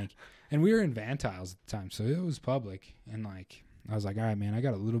 On the bank. And we were in Van Tiles at the time, so it was public. And I was like, all right, man, I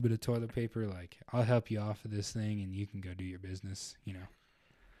got a little bit of toilet paper. I'll help you off of this thing, and you can go do your business,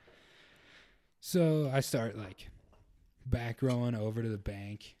 So I start back rowing over to the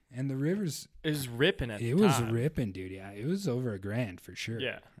bank, and the river's is ripping at the time. It was ripping, dude. Yeah, it was over $1,000 for sure.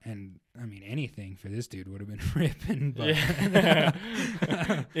 Yeah. And I mean, anything for this dude would have been ripping. But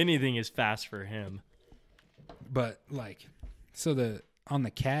yeah. Anything is fast for him. But so on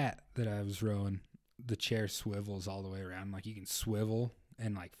the cat that I was rowing, the chair swivels all the way around. You can swivel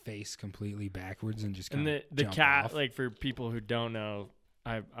and face completely backwards and just kind of the jump cat off. For people who don't know,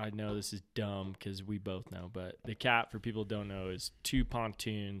 I know this is dumb because we both know, but the cat, for people who don't know, is 2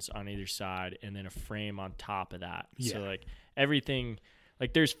 pontoons on either side and then a frame on top of that. Yeah. So everything,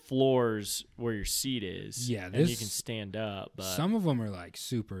 there's floors where your seat is. Yeah, and you can stand up. But some of them are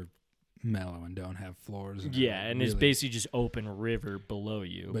super mellow and don't have floors. And it's basically just open river below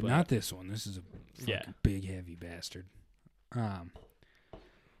you. But not this one. This is a big heavy bastard.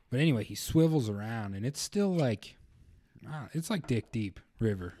 But anyway, he swivels around, and it's still it's dick deep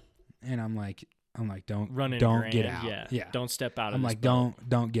river, and I'm like, don't get out. Yeah, don't step out. I'm of this boat.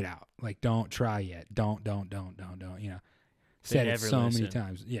 don't get out. Don't try yet. Don't. Said it so many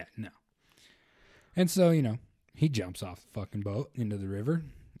times. Yeah, no. And so he jumps off the fucking boat into the river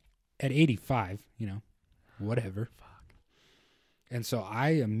at 85. Whatever. Fuck. And so I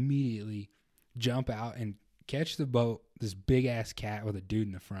immediately jump out and catch the boat. This big ass cat with a dude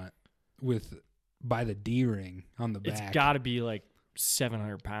in the front by the D-ring on the back. It's got to be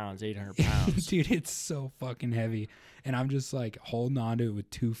 700 pounds, 800 pounds. Dude, it's so fucking heavy. And I'm just holding on to it with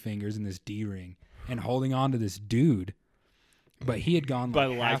 2 fingers in this D-ring and holding on to this dude. But he had gone by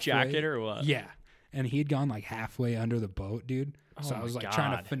the life jacket or what? Yeah. And he had gone halfway under the boat, dude. So I was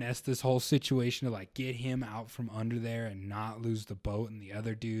trying to finesse this whole situation to get him out from under there and not lose the boat and the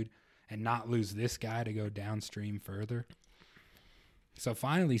other dude and not lose this guy to go downstream further. So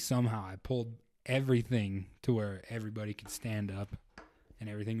finally, somehow, I pulled everything to where everybody could stand up and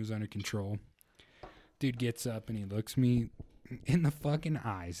everything was under control. Dude gets up and he looks me in the fucking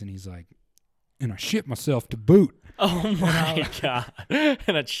eyes and he's like, and I shit myself to boot. Oh my God.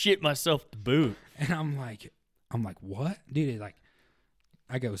 And I shit myself to boot. And I'm like, what? Dude,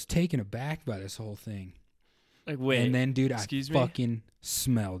 I was taken aback by this whole thing. Wait. And then, dude, I fucking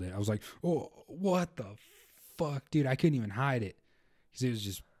smelled it. I was like, oh, what the fuck? Dude, I couldn't even hide it.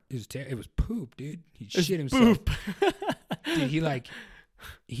 Because it was poop, dude. He shit himself. Poop. Dude,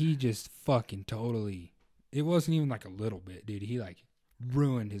 he just fucking totally it wasn't even like a little bit, dude. He like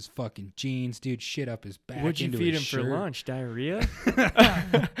ruined his fucking jeans, dude. Shit up his back. What'd you into feed his him shirt. for lunch? Diarrhea?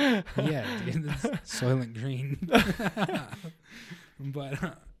 Yeah, dude. That's Soylent Green.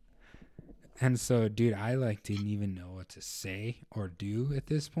 But and so, dude, I like didn't even know what to say or do at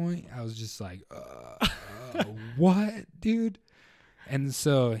this point. I was just like, what, dude? And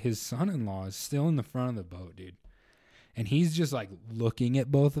so his son-in-law is still in the front of the boat, dude. And he's just like looking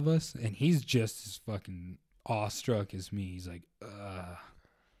at both of us, and he's just as fucking awestruck as me. He's like, ugh.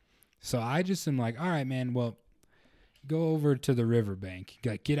 So I just am like, all right, man, well, go over to the riverbank.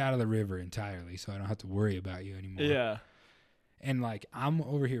 Like, get out of the river entirely so I don't have to worry about you anymore. Yeah. And like, I'm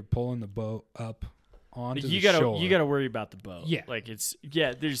over here pulling the boat up onto the shore. You gotta worry about the boat. Yeah. Like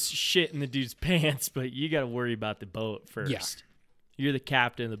there's shit in the dude's pants, but you gotta worry about the boat first. Yeah. You're the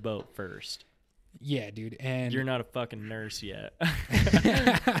captain of the boat first. Yeah, dude. And you're not a fucking nurse yet.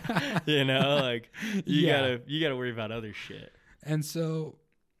 You know, like you gotta worry about other shit. And so,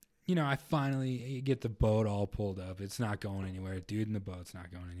 you know, I finally get the boat all pulled up. It's not going anywhere. Dude in the boat's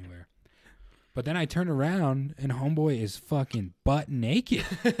not going anywhere. But then I turn around and homeboy is fucking butt naked.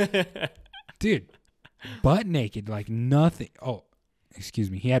 Dude, butt naked, like nothing. Oh, excuse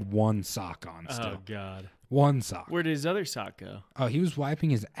me. He had one sock on still. Oh, God. One sock. Where did his other sock go? Oh, he was wiping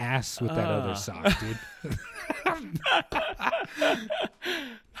his ass with that other sock, dude.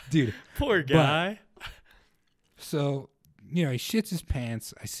 Dude. Poor guy. So, you know, he shits his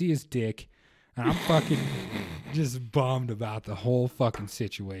pants. I see his dick. And I'm fucking just bummed about the whole fucking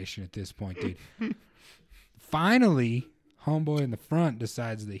situation at this point, dude. Finally, homeboy in the front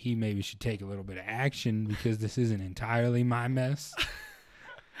decides that he maybe should take a little bit of action because this isn't entirely my mess.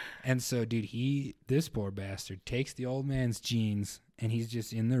 And so, dude, this poor bastard takes the old man's jeans and he's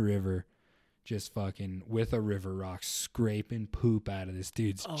just in the river, just fucking with a river rock, scraping poop out of this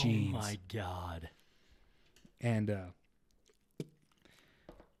dude's jeans. Oh, my God.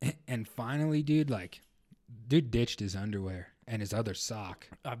 And finally, dude ditched his underwear and his other sock.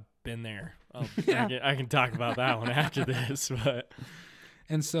 I've been there. I can talk about that one after this, but.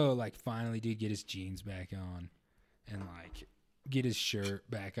 And so, like, finally, dude, get his jeans back on and, like, get his shirt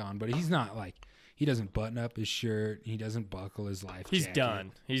back on. But he's not, like, he doesn't button up his shirt. He doesn't buckle his life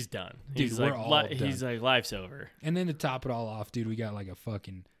jacket. He's done. Dude, he's we're like, all done. He's like, life's over. And then to top it all off, dude, we got, like, a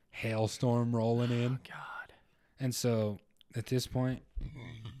fucking hailstorm rolling in. Oh, God. And so, at this point,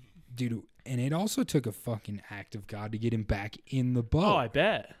 dude, and it also took a fucking act of God to get him back in the boat. Oh, I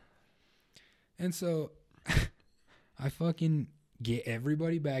bet. And so I fucking get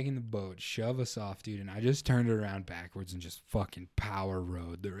everybody back in the boat, shove us off, dude, and I just turned it around backwards and just fucking power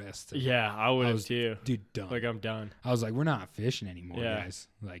rode the rest of it. Yeah, I would have too. Dude, done. Like, I'm done. I was like, we're not fishing anymore, Yeah. guys.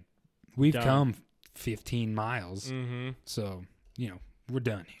 Like, we've Done. come 15 miles. Mm-hmm. So, you know, we're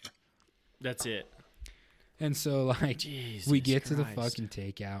done here. That's it. And so, like, Jesus we get to the Christ. fucking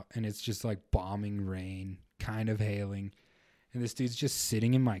takeout, and it's just, like, bombing rain, kind of hailing. And this dude's just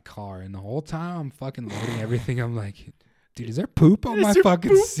sitting in my car. And the whole time I'm fucking loading everything, I'm like, dude, is there poop on my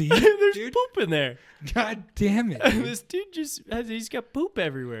fucking seat? There's dude? poop in there. God damn it, dude. This dude he's got poop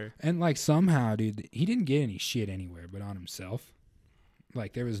everywhere. And, like, somehow, dude, he didn't get any shit anywhere but on himself.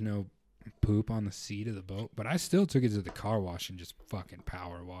 Like, there was no poop on the seat of the boat. But I still took it to the car wash and just fucking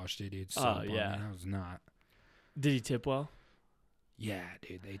power washed it, dude. So bummed. Yeah. I was not. Did he tip well? Yeah,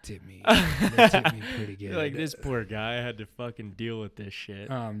 dude, they tipped me. They tipped me pretty good. Like, this poor guy had to fucking deal with this shit.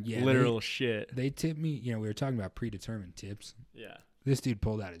 Yeah, literal shit. They tipped me. You know, we were talking about predetermined tips. Yeah. This dude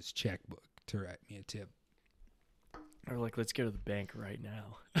pulled out his checkbook to write me a tip. Or like, let's go to the bank right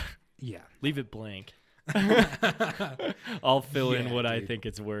now. Yeah. Leave it blank. I'll fill in what I think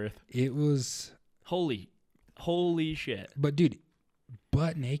it's worth. It was Holy shit. But dude,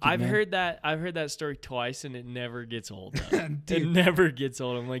 butt naked. I've man. heard that story twice and it never gets old. It Dude, never gets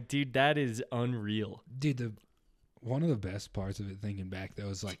old. I'm like, dude, that is unreal. dude, one of the best parts of it, thinking back though,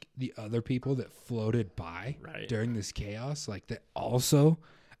 is like the other people that floated by Right. during this chaos, like that also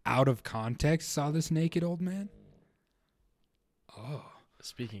out of context saw this naked old man. Oh,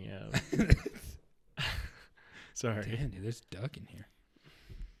 Speaking of. Sorry. damn, dude, there's duck in here.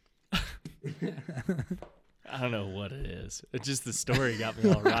 I don't know what it is. It's just the story got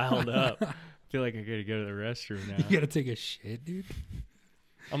me all riled up. I feel like I gotta go to the restroom now. You gotta take a shit, dude.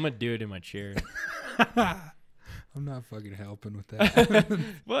 I'm gonna do it in my chair. I'm not fucking helping with that.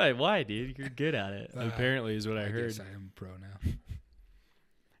 What? Why, dude? You're good at it. Apparently, is what I heard. guess I am a pro now.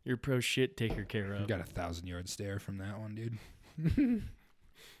 You're pro shit taker care I of. got a 1,000-yard stare from that one, dude.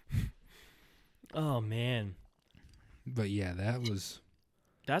 Oh man, But yeah, that's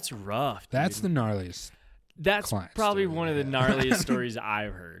rough. that's dude. the gnarliest. That's client probably story one of the we gnarliest stories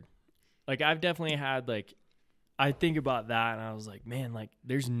I've heard. Like, I've definitely had like I think about that and I was like, man, like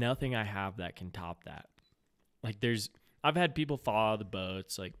there's nothing I have that can top that. Like I've had people fall out of the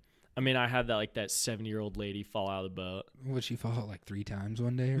boats. Like, I mean, I had that 70-year-old lady fall out of the boat. Would she fall out like 3 times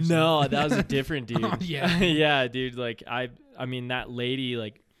one day or something? No, that was a different dude. Oh, yeah. Yeah, dude. Like I mean, that lady,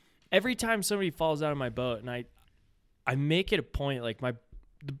 like every time somebody falls out of my boat and I make it a point, like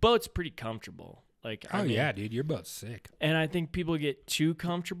the boat's pretty comfortable. Like, oh, yeah, dude, your boat's sick. And I think people get too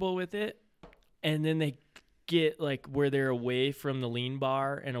comfortable with it, and then they get like where they're away from the lean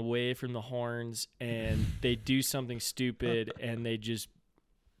bar and away from the horns, and they do something stupid, and they just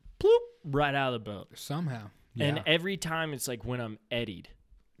bloop right out of the boat somehow. Yeah. And every time it's like when I'm eddied,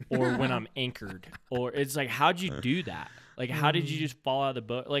 or when I'm anchored, or it's like, how'd you do that? Like, how did you just fall out of the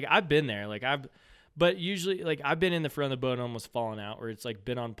boat? Like, I've been there. But usually, like, I've been in the front of the boat and almost fallen out, where it's, like,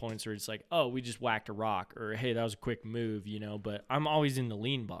 been on points where it's like, oh, we just whacked a rock, or, hey, that was a quick move, you know, but I'm always in the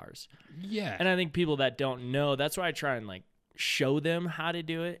lean bars. Yeah. And I think people that don't know, that's why I try and, like, show them how to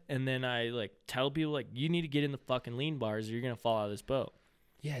do it, and then I, like, tell people, like, you need to get in the fucking lean bars or you're going to fall out of this boat.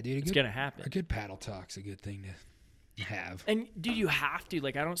 Yeah, dude. It's going to happen. A good paddle talk's a good thing to have. And, dude, you have to.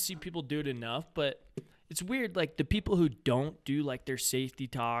 Like, I don't see people do it enough, but it's weird, like, the people who don't do, like, their safety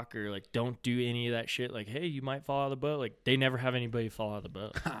talk or, like, don't do any of that shit, like, hey, you might fall out of the boat. Like, they never have anybody fall out of the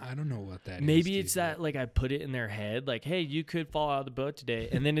boat. I don't know what that is. Maybe it's that, like, I put it in their head, like, hey, you could fall out of the boat today.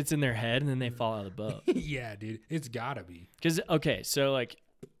 And then it's in their head, and then they fall out of the boat. Yeah, dude. It's gotta be. Because, okay, so, like,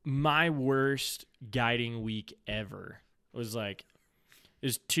 my worst guiding week ever was, like, it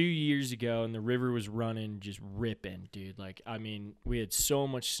was 2 years ago, and the river was running, just ripping, dude. Like, I mean, we had so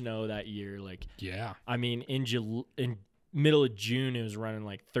much snow that year. Like, yeah. I mean, in middle of June, it was running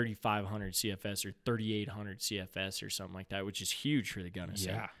like 3,500 CFS or 3,800 CFS or something like that, which is huge for the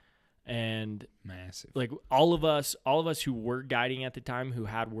Gunnison. Yeah. And massive. Like, all of us who were guiding at the time, who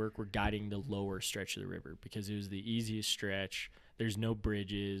had work, were guiding the lower stretch of the river because it was the easiest stretch. There's no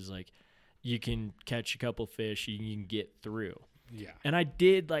bridges. Like, you can catch a couple fish, you can get through. Yeah. And I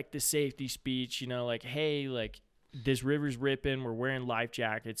did, like, the safety speech, you know, like, hey, like, this river's ripping. We're wearing life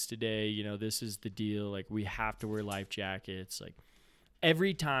jackets today. You know, this is the deal. Like, we have to wear life jackets. Like,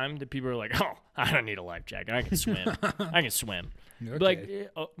 every time the people are like, oh, I don't need a life jacket. I can swim. I can swim. Okay.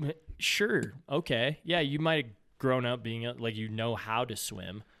 Like, oh, sure. Okay. Yeah, you might have grown up being, like, you know how to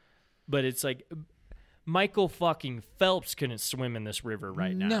swim. But it's like, Michael fucking Phelps couldn't swim in this river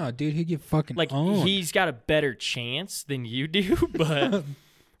right now. No, dude, he'd get fucking like owned. He's got a better chance than you do, but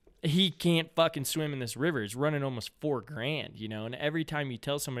he can't fucking swim in this river. It's running almost $4,000, you know. And every time you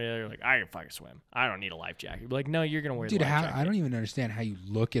tell somebody, they're like, "I can fucking swim. I don't need a life jacket." But like, no, you're gonna wear. Dude, the life jacket. I don't even understand how you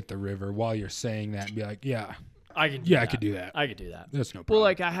look at the river while you're saying that and be like, "Yeah, I can. I could do that. I could do that. That's no problem." Well,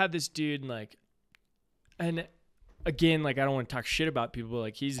 like I had this dude, and again, like, I don't want to talk shit about people, but,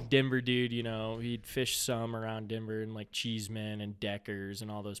 like, he's a Denver dude, you know. He'd fish some around Denver and, like, Cheeseman and Deckers and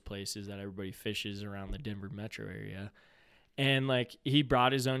all those places that everybody fishes around the Denver metro area. And, like, he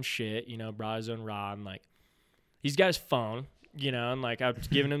brought his own shit, you know, brought his own rod. And, like, he's got his phone, you know. And, like, I was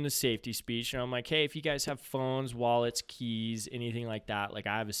giving him the safety speech. And I'm like, hey, if you guys have phones, wallets, keys, anything like that, like,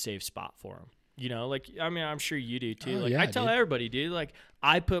 I have a safe spot for them. You know, like, I mean, I'm sure you do, too. Oh, like, yeah, I tell everybody, dude, like,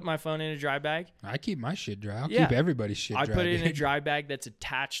 I put my phone in a dry bag. I keep my shit dry. I'll keep everybody's shit dry. I put it in a dry bag that's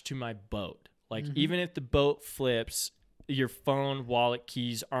attached to my boat. Like, even if the boat flips, your phone, wallet,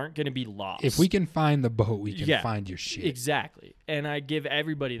 keys aren't going to be lost. If we can find the boat, we can find your shit. Exactly. And I give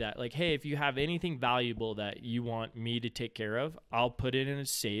everybody that. Like, hey, if you have anything valuable that you want me to take care of, I'll put it in a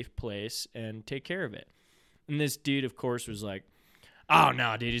safe place and take care of it. And this dude, of course, was like, oh,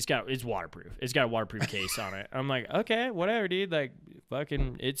 no, dude, it's waterproof. It's got a waterproof case on it. I'm like, okay, whatever, dude. Like,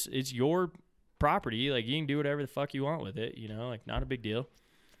 fucking, it's your property. Like, you can do whatever the fuck you want with it, you know? Like, not a big deal.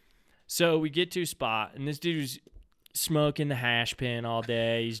 So we get to a spot, and this dude's smoking the hash pen all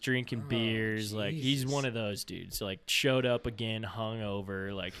day. He's drinking beers. Jesus. Like, he's one of those dudes. Like, showed up again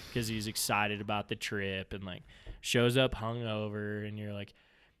hungover, like, because he's excited about the trip, and, like, shows up hungover, and you're like,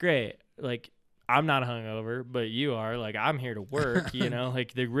 great. Like, I'm not hungover, but you are. Like, I'm here to work, you know?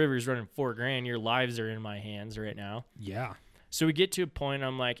 Like, the river's running $4,000. Your lives are in my hands right now. Yeah. So we get to a point,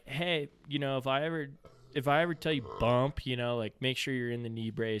 I'm like, hey, you know, if I ever tell you bump, you know, like, make sure you're in the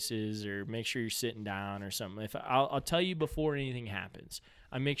knee braces or make sure you're sitting down or something. I'll tell you before anything happens.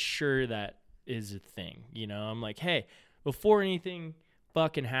 I make sure that is a thing, you know? I'm like, hey, before anything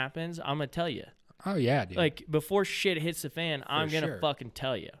fucking happens, I'm going to tell you. Oh, yeah, dude. Like, before shit hits the fan, I'm going to fucking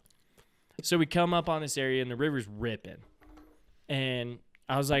tell you. So we come up on this area, and the river's ripping. And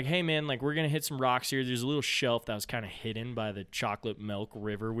I was like, hey, man, like, we're going to hit some rocks here. There's a little shelf that was kind of hidden by the chocolate milk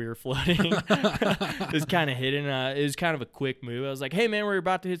river we were flooding. It was kind of hidden. It was kind of a quick move. I was like, hey, man, we're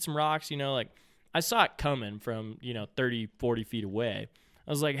about to hit some rocks. You know, like, I saw it coming from, 30, 40 feet away. I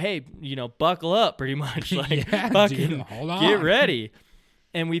was like, hey, buckle up pretty much. Like, fucking dude, hold on. Get ready.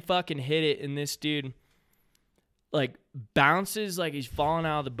 And we fucking hit it, and this dude, like, bounces like he's falling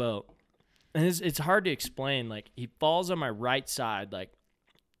out of the boat. And it's hard to explain. Like, he falls on my right side, like,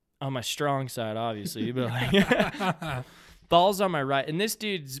 on my strong side, obviously, but, like, falls on my right. And this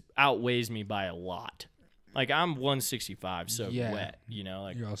dude outweighs me by a lot. Like, I'm 165, so wet,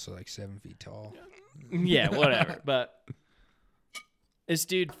 like. You're also, like, 7 feet tall. Yeah, whatever. But this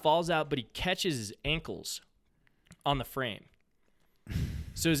dude falls out, but he catches his ankles on the frame.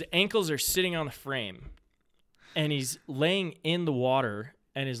 So his ankles are sitting on the frame, and he's laying in the water,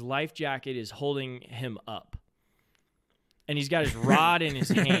 and his life jacket is holding him up. And he's got his rod in his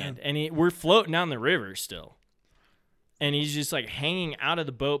hand, and we're floating down the river still. And he's just, like, hanging out of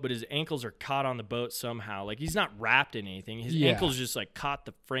the boat, but his ankles are caught on the boat somehow. Like, he's not wrapped in anything. His ankles just, like, caught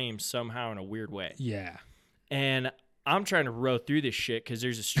the frame somehow in a weird way. Yeah. And I'm trying to row through this shit because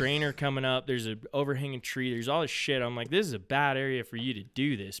there's a strainer coming up. There's an overhanging tree. There's all this shit. I'm like, this is a bad area for you to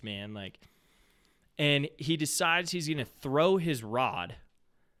do this, man. Like, and he decides he's going to throw his rod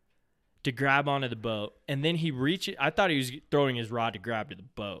to grab onto the boat. And then he reaches. I thought he was throwing his rod to grab to the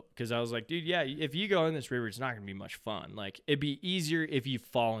boat because I was like, dude, yeah, if you go in this river, it's not going to be much fun. Like, it'd be easier if you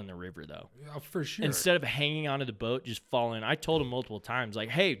fall in the river, though. Oh, for sure. Instead of hanging onto the boat, just fall in. I told him multiple times, like,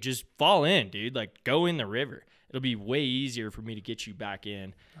 hey, just fall in, dude. Like, go in the river. It'll be way easier for me to get you back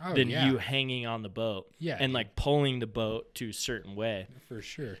in than you hanging on the boat and, like, pulling the boat to a certain way. For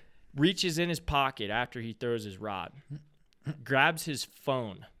sure. Reaches in his pocket after he throws his rod, grabs his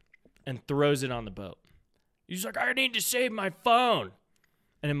phone, and throws it on the boat. He's like, I need to save my phone.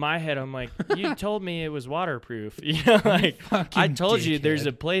 And in my head, I'm like, you told me it was waterproof. Like, I told you there's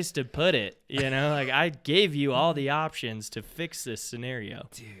a place to put it. Like, I gave you all the options to fix this scenario.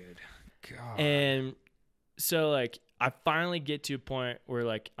 Dude, God. And so, like, I finally get to a point where,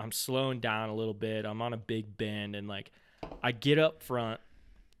 like, I'm slowing down a little bit. I'm on a big bend, and, like, I get up front,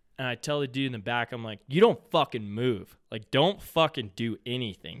 and I tell the dude in the back, I'm like, you don't fucking move. Like, don't fucking do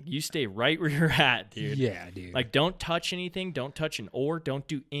anything. You stay right where you're at, dude. Yeah, dude. Like, don't touch anything. Don't touch an oar. Don't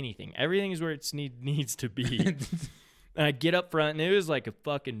do anything. Everything is where it needs to be. And I get up front, and it was like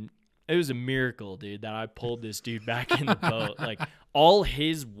it was a miracle, dude, that I pulled this dude back in the boat. Like, all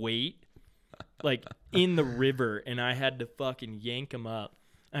his weight, like, in the river, and I had to fucking yank him up.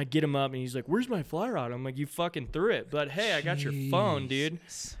 I get him up, and he's like, where's my fly rod? I'm like, you fucking threw it. But, hey, I got your phone, dude.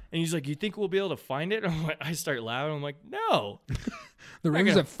 And he's like, you think we'll be able to find it? I'm like, I start laughing. I'm like, no. The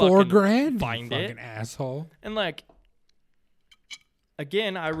ring's at $4,000? Find it. Fucking asshole. And, like,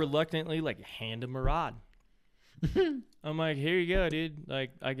 again, I reluctantly, like, hand him a rod. I'm like, here you go, dude.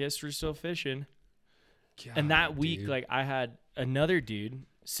 Like, I guess we're still fishing. God, and that week, dude, like, I had another dude,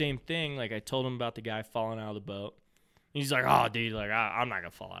 same thing. Like, I told him about the guy falling out of the boat. He's like, oh, dude, like, I'm not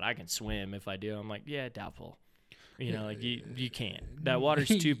going to fall out. I can swim if I do. I'm like, yeah, doubtful. Like, you can't. That water's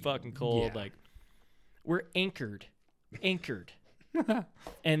too fucking cold. Yeah. Like, we're anchored.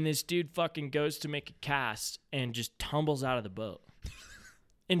 And this dude fucking goes to make a cast and just tumbles out of the boat.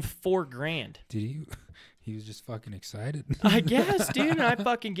 In $4,000. Did he was just fucking excited. I guess, dude. And I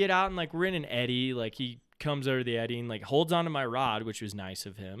fucking get out, and, like, we're in an eddy. Like, he comes over the eddy and, like, holds onto my rod, which was nice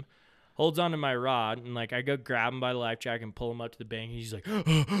of him. Holds onto my rod, and, like, I go grab him by the life jacket and pull him up to the bank, and he's like,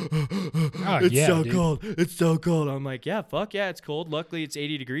 it's so cold. It's so cold. I'm like, yeah, fuck yeah, it's cold. Luckily, it's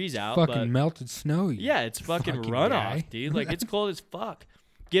 80 degrees out. Fucking melted snow. Yeah, it's fucking runoff, dude. Like, it's cold as fuck.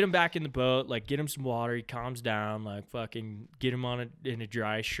 Get him back in the boat, like, get him some water. He calms down, like, fucking get him in a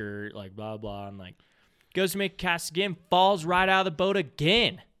dry shirt, like, blah, blah, and, like, goes to make a cast again, falls right out of the boat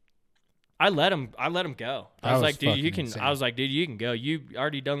again. I let him go. I was like, dude, you can. Insane. I was like, dude, you can go. You've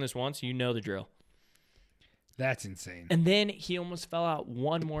already done this once. You know the drill. That's insane. And then he almost fell out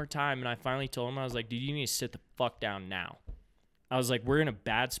one more time, and I finally told him, I was like, dude, you need to sit the fuck down now. I was like, we're in a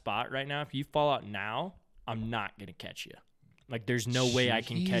bad spot right now. If you fall out now, I'm not gonna catch you. Like, there's no way I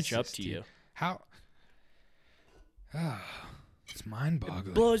can catch up to you. How? It's mind-boggling.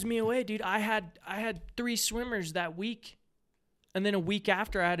 It blows me away, dude. I had 3 swimmers that week. And then a week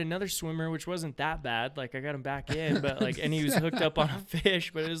after, I had another swimmer, which wasn't that bad. Like, I got him back in, but, like, and he was hooked up on a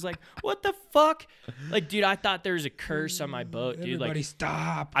fish. But it was like, what the fuck? Like, dude, I thought there was a curse on my boat, dude. Everybody like,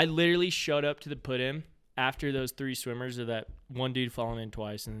 stop. I literally showed up to the put-in after those 3 swimmers, or that one dude falling in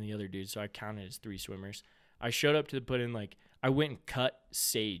twice and then the other dude. So I counted as 3 swimmers. I showed up to the put-in, like, I went and cut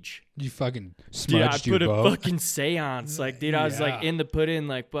sage. You fucking smudged your boat? Dude, I put a fucking seance. Like, dude, I was, like, in the put-in,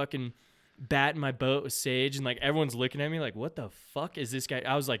 like, fucking batting my boat with sage, and, like, everyone's looking at me like, what the fuck is this guy?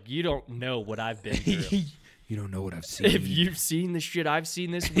 I was like, you don't know what I've been through. You don't know what I've seen. If you've seen the shit I've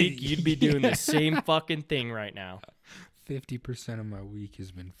seen this week, you'd be doing the same fucking thing right now. 50% of my week has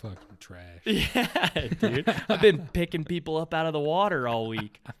been fucking trash. Yeah, dude. I've been picking people up out of the water all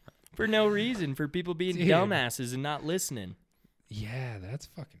week for no reason, for people being dumbasses and not listening. Yeah, that's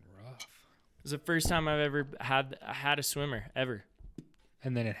fucking rough. It was the first time I've ever had a swimmer, ever.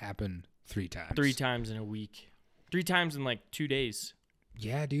 And then it happened 3 times. 3 times in a week. 3 times in like 2 days.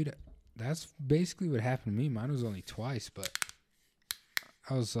 Yeah, dude. That's basically what happened to me. Mine was only twice, but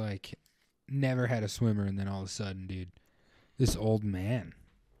I was like, never had a swimmer, and then all of a sudden, dude, this old man,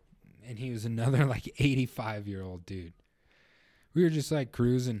 and he was another like 85-year-old dude. We were just like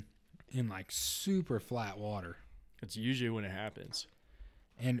cruising in like super flat water. That's usually when it happens.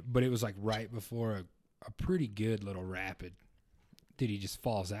 But it was like right before a pretty good little rapid. Dude, he just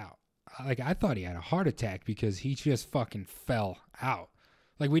falls out. Like, I thought he had a heart attack because he just fucking fell out.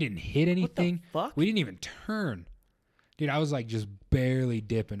 Like, we didn't hit anything. What the fuck? We didn't even turn. Dude, I was like just barely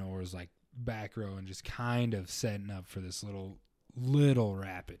dipping oars, like back row, and just kind of setting up for this little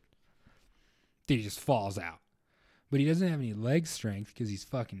rapid. Dude, he just falls out. But he doesn't have any leg strength because he's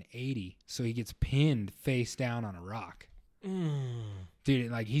fucking 80, so he gets pinned face down on a rock.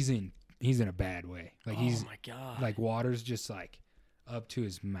 Dude, like, he's in a bad way. Like, oh my God. Like, water's just like up to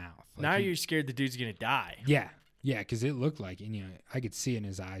his mouth. Like, now you're scared the dude's gonna die. Yeah, because it looked like, and I could see in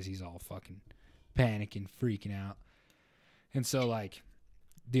his eyes, he's all fucking panicking, freaking out. And so, like,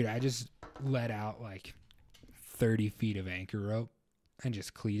 dude, I just let out like 30 feet of anchor rope and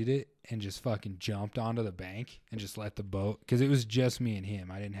just cleated it and just fucking jumped onto the bank and just let the boat, because it was just me and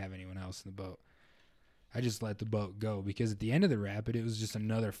him. I didn't have anyone else in the boat. I just let the boat go because at the end of the rapid, it was just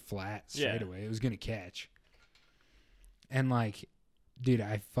another flat straightaway. It was going to catch. And, like, dude,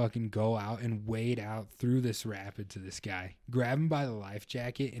 I fucking go out and wade out through this rapid to this guy, grab him by the life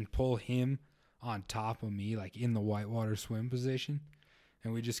jacket and pull him on top of me, like in the whitewater swim position.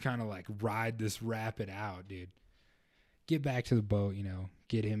 And we just kind of like ride this rapid out, dude. Get back to the boat,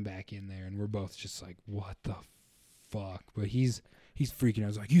 get him back in there. And we're both just like, what the fuck? But he's freaking out. I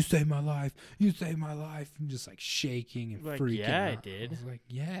was like, you saved my life. You saved my life. I'm just like shaking and freaking out. Yeah, I did. I was like,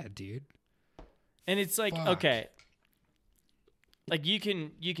 yeah, dude. And it's like, Fuck. okay. Like, you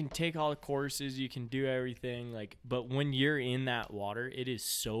can take all the courses, you can do everything, like, but when you're in that water, it is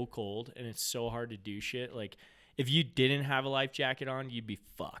so cold and it's so hard to do shit. Like, if you didn't have a life jacket on, you'd be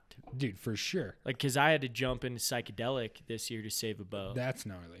fucked. Dude, for sure. Like, because I had to jump into psychedelic this year to save a boat. That's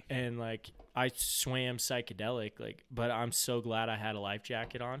gnarly. And, like, I swam psychedelic, like, but I'm so glad I had a life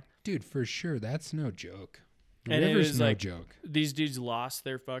jacket on. Dude, for sure. That's no joke. The And river's it was no like, joke. These dudes lost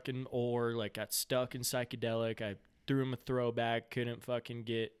their fucking oar, like, got stuck in psychedelic. I threw him a throw bag, couldn't fucking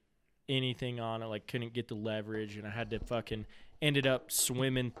get anything on it, like, couldn't get the leverage, and I had to fucking ended up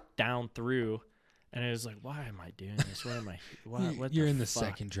swimming down through. And I was like, why am I doing this? What am I? What You're the in the fuck?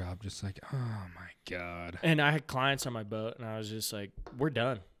 second drop, just like, oh my God. And I had clients on my boat, and I was just like, we're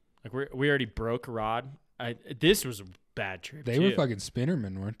done. Like, we already broke a rod. This was a bad trip. They were fucking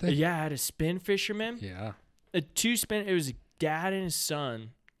spinnermen, weren't they? Yeah, I had a spin fisherman. Yeah. It was a dad and his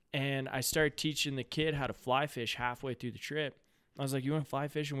son, and I started teaching the kid how to fly fish halfway through the trip. I was like, you want to fly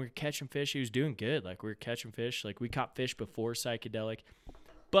fish? And we were catching fish. He was doing good. Like, we were catching fish. Like, we caught fish before psychedelic.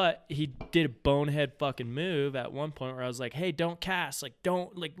 But he did a bonehead fucking move at one point where I was like, hey, don't cast. Like,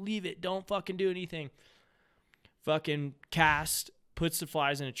 don't, like, leave it. Don't fucking do anything. Fucking cast, puts the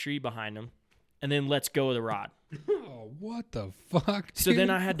flies in a tree behind him, and then lets go of the rod. Oh, what the fuck, dude? So then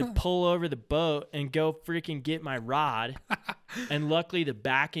I had to pull over the boat and go freaking get my rod. And luckily the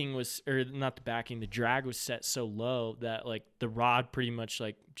drag was set so low that, like, the rod pretty much,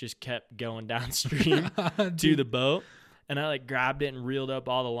 like, just kept going downstream to the boat. And I, like, grabbed it and reeled up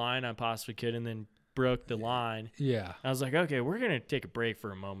all the line I possibly could and then broke the line. Yeah. I was like, okay, we're going to take a break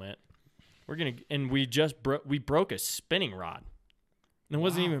for a moment. We broke a spinning rod. And it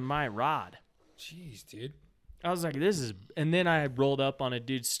wasn't even my rod. Jeez, dude. I was like, and then I rolled up on a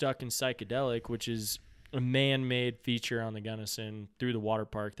dude stuck in psychedelic, which is a man-made feature on the Gunnison through the water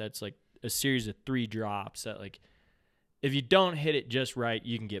park. That's like a series of 3 drops that, like, if you don't hit it just right,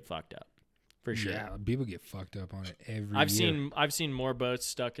 you can get fucked up. For sure. Yeah, people get fucked up on it every year. I've seen more boats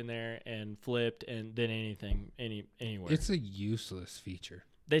stuck in there and flipped than anything anywhere. It's a useless feature.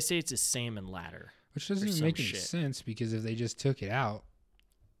 They say it's a salmon ladder. Which doesn't even make any sense, because if they just took it out,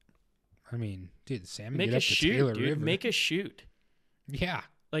 I mean, dude, the salmon get up to Taylor River. Make a chute. Yeah.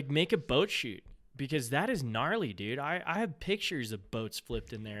 Like, make a boat chute. Because that is gnarly, dude. I have pictures of boats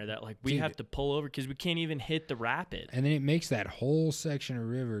flipped in there that, like, we have to pull over because we can't even hit the rapid. And then it makes that whole section of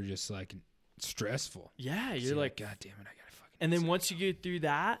river just, like, stressful. Yeah, you're like, God damn it, I gotta fucking And then once you get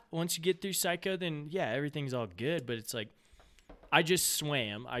through Psycho, then yeah, everything's all good. But it's like, I just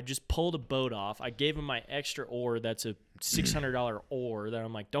swam. I just pulled a boat off. I gave him my extra oar. That's a $600 oar that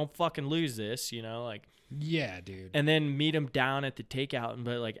I'm like, don't fucking lose this, like. Yeah, dude. And then meet him down at the takeout.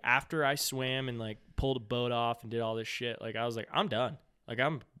 But like after I swam and like pulled a boat off and did all this shit, like I was like, I'm done. Like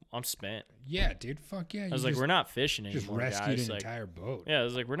I'm spent. Yeah, dude. Fuck yeah. I was like, we're not fishing anymore. Just rescued guys. an Like, entire boat. Yeah, I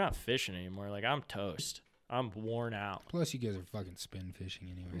was like, we're not fishing anymore. Like I'm toast. I'm worn out. Plus, you guys are fucking spin fishing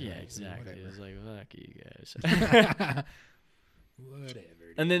anyway. Yeah, right? exactly. It was like, fuck you guys. Whatever. Dude.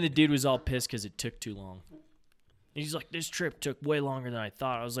 And then the dude was all pissed because it took too long. He's like, this trip took way longer than I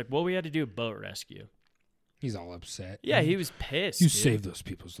thought. I was like, well, we had to do a boat rescue. He's all upset. Yeah, he was pissed. You dude. saved those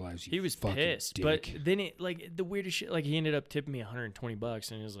people's lives. He was pissed. Dick. But then the weirdest shit, like he ended up tipping me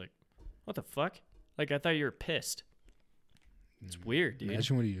 $120 and he was like, what the fuck? Like I thought you were pissed. It's weird, dude.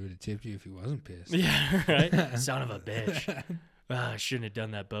 Imagine what he would have tipped you if he wasn't pissed. Yeah, right? Son of a bitch. I shouldn't have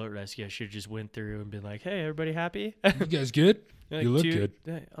done that boat rescue. I should have just went through and been like, hey, everybody happy? You guys good? Like, you look good.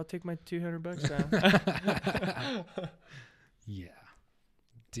 I'll take my $200 now. Yeah.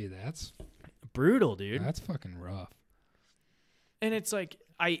 Dude, that's brutal, dude. That's fucking rough. And it's like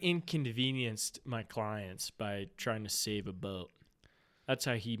I inconvenienced my clients by trying to save a boat. That's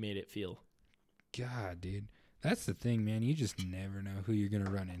how he made it feel. God, dude. That's the thing, man. You just never know who you're going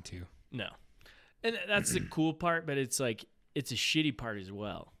to run into. No. And that's the cool part, but it's like it's a shitty part as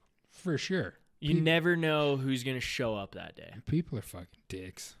well. For sure. You never know who's going to show up that day. People are fucking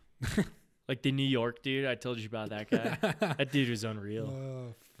dicks. Like the New York dude, I told you about that guy. That dude was unreal.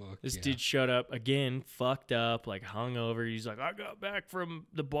 Oh, fuck. This dude showed up again, fucked up, like hungover. He's like, I got back from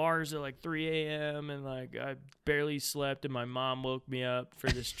the bars at like 3 a.m. and like I barely slept and my mom woke me up for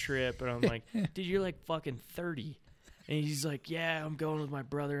this trip. And I'm like, dude, you're like fucking 30. And he's like, yeah, I'm going with my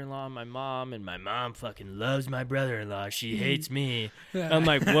brother-in-law and my mom fucking loves my brother-in-law. She hates me. I'm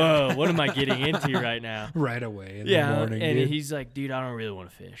like, whoa, what am I getting into right now? Right away in the morning, and dude. he's like, dude, I don't really want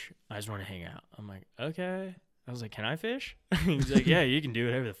to fish. I just want to hang out. I'm like, okay. I was like, can I fish? He's like, yeah, you can do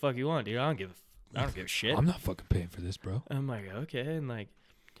whatever the fuck you want, dude. I don't give a shit. I'm not fucking paying for this, bro. I'm like, okay. And like,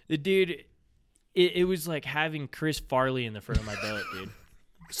 the dude, it was like having Chris Farley in the front of my boat, dude.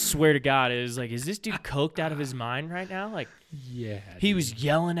 Swear to God, it was like, is this dude coked out of his mind right now? Like, yeah, he was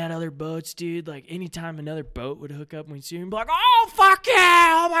yelling at other boats, dude. Like, anytime another boat would hook up and we'd see him, be like, oh, fuck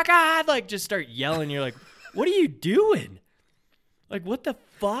yeah, oh my God. Like, just start yelling. You're like, what are you doing? Like, what the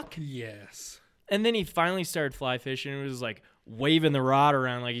fuck? Yes. And then he finally started fly fishing. It was like waving the rod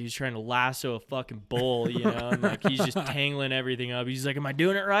around like he was trying to lasso a fucking bull, and like he's just tangling everything up. He's like, am I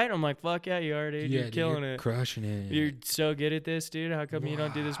doing it right? I'm like, fuck yeah, you are, dude. Yeah, you're killing it. Crushing it. You're so good at this, dude. How come you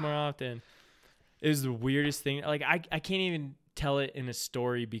don't do this more often? It was the weirdest thing. Like, I can't even tell it in a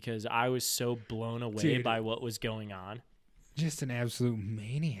story because I was so blown away by what was going on. Just an absolute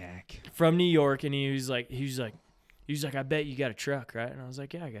maniac. From New York, and he was like, I bet you got a truck, right? And I was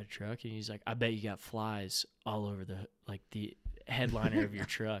like, yeah, I got a truck. And he's like, I bet you got flies all over the headliner of your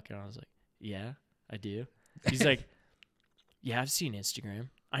truck. And I was like, yeah, I do. He's like, yeah, I've seen Instagram.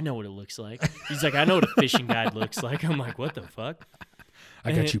 I know what it looks like. He's like, I know what a fishing guide looks like. I'm like, what the fuck?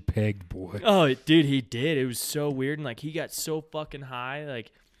 I got you pegged, boy. Oh, dude, he did. It was so weird. And like, he got so fucking high.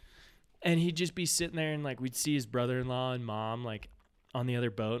 Like, and he'd just be sitting there and like, we'd see his brother-in-law and mom like on the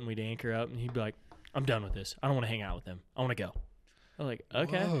other boat and we'd anchor up and he'd be like, I'm done with this. I don't want to hang out with them. I want to go. I'm like,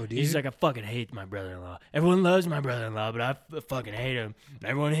 okay. Whoa, dude. He's like, I fucking hate my brother-in-law. Everyone loves my brother-in-law, but I fucking hate him.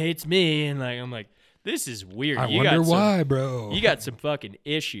 Everyone hates me. And like, I'm like, this is weird. I wonder why, bro. You got some fucking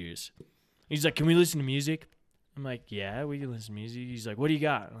issues. He's like, can we listen to music? I'm like, yeah, we can listen to music. He's like, what do you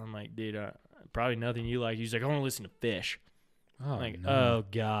got? And I'm like, dude, probably nothing you like. He's like, I want to listen to Fish. Oh, I'm like, no. oh,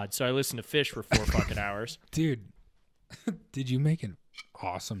 God. So I listened to Fish for 4 fucking hours. Dude, did you make an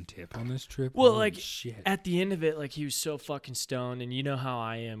awesome tip on this trip? Well, Holy like, shit. at the end of it, like, he was so fucking stoned, and you know how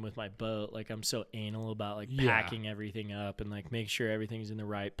I am with my boat. Like, I'm so anal about, like, packing everything up and, like, make sure everything's in the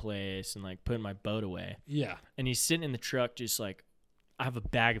right place and, like, putting my boat away. Yeah. And he's sitting in the truck just, like, I have a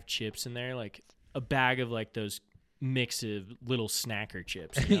bag of chips in there, like, a bag of, like, those mix of little snacker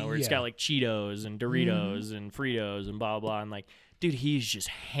chips, where it's got, like, Cheetos and Doritos and Fritos and blah, blah, and, like, dude, he's just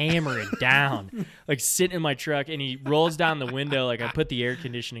hammering down, like sitting in my truck, and he rolls down the window. Like I put the air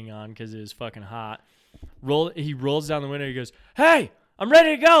conditioning on because it was fucking hot. He rolls down the window. He goes, "Hey, I'm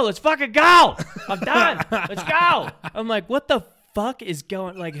ready to go. Let's fucking go. I'm done. Let's go." I'm like, what the fuck is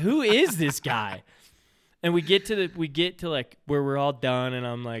going? Like, who is this guy? And we get to like where we're all done, and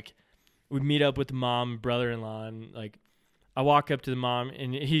I'm like, we meet up with the mom and brother-in-law, and like, I walk up to the mom,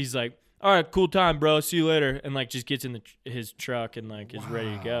 and he's like, all right, cool time, bro. See you later. And, like, just gets in his truck and, like, is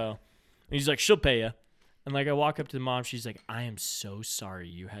ready to go. And he's like, she'll pay you. And like I walk up to the mom, she's like, I am so sorry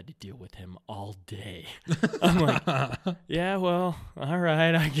you had to deal with him all day. I'm like, yeah, well, all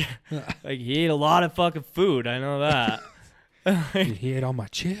right. I get, like he ate a lot of fucking food. I know that. Dude, he ate all my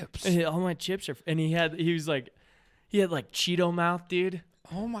chips. All my chips are, and he had like Cheeto mouth, dude.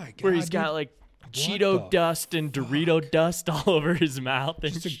 Oh my god. Where he's got like Cheeto dust and Dorito dust all over his mouth.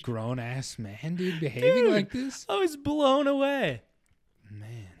 And just a grown ass man, dude, behaving like this. I was blown away.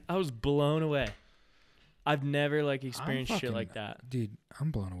 Man, I was blown away. I've never like experienced shit like that. Dude,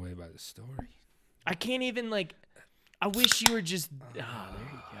 I'm blown away by the story. I can't even like. I wish you were just. There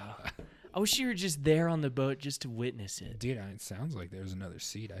you go. I wish you were just there on the boat just to witness it. Dude, it sounds like there's another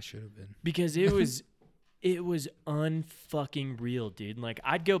seat. I should have been. Because it was unfucking real, dude. And like,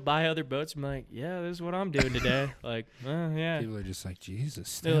 I'd go buy other boats and be like, yeah, this is what I'm doing today. Like, yeah. People are just like, Jesus,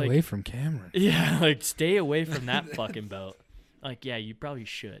 stay away from Cameron. Yeah, like, stay away from that fucking boat. Like, yeah, you probably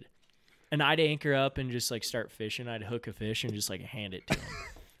should. And I'd anchor up and just like start fishing. I'd hook a fish and just like hand it to him.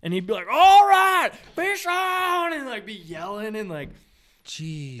 And he'd be like, all right, fish on! And like be yelling and like,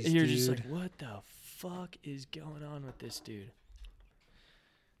 jeez, and you're dude. just like, what the fuck is going on with this dude?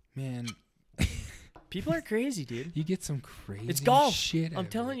 Man. People are crazy, dude. You get some crazy it's golf. shit. I'm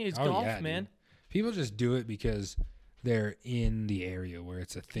telling you, it's golf, yeah, man. Dude. People just do it because they're in the area where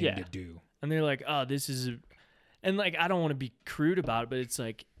it's a thing to do. And they're like, oh, this is and like, I don't want to be crude about it, but it's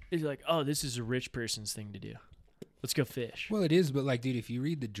like, oh, this is a rich person's thing to do. Let's go fish. Well, it is, but like, dude, if you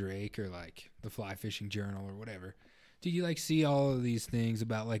read the Drake or like the Fly Fishing Journal or whatever, dude, you like see all of these things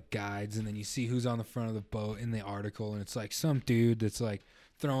about like guides, and then you see who's on the front of the boat in the article, and it's like some dude that's like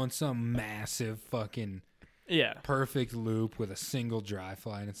throwing some massive fucking perfect loop with a single dry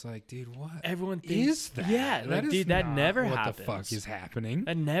fly, and it's like, dude, what? Everyone thinks is that? Yeah, like, dude, that never happens. What the fuck is happening?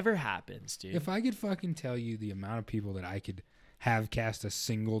 That never happens, dude. If I could fucking tell you the amount of people that I could have cast a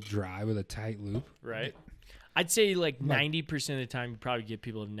single dry with a tight loop, right? I'd say like 90% of the time you probably get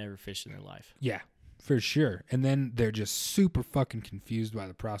people who've never fished in their life. Yeah, for sure. And then they're just super fucking confused by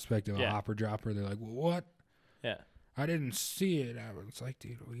the prospect of a hopper dropper. They're like, well, what? Yeah. I didn't see it. It's like,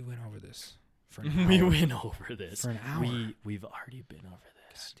 dude, we went over this for an hour. We went over this. For an hour. We've already been over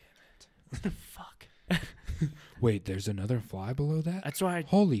this. God damn it. What the fuck? Wait, there's another fly below that? That's why.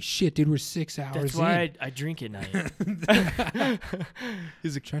 Holy shit, dude, we're 6 hours in. That's why I drink at night.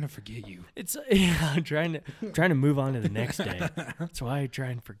 He's like, trying to forget you. It's I'm trying to move on to the next day. That's why I try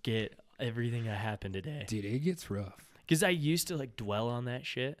and forget everything that happened today. Dude, it gets rough. Because I used to like dwell on that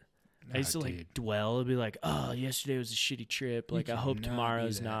shit. I used to like dwell and be like, oh, yesterday was a shitty trip. Like, I hope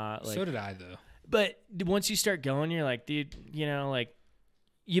tomorrow's not. Like, so did I, though. But once you start going, you're like, dude, you know, like,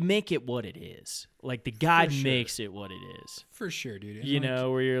 you make it what it is. Like, the guide makes it what it is. For sure, dude. You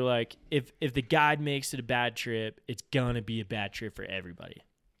know, where you're like, if the guide makes it a bad trip, it's going to be a bad trip for everybody.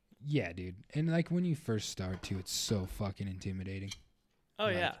 Yeah, dude. And, like, when you first start, too, it's so fucking intimidating. Oh,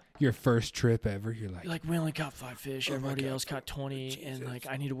 like, yeah. Your first trip ever, you're like, we only caught 5 fish. Everybody else caught 20. Jesus. And, like,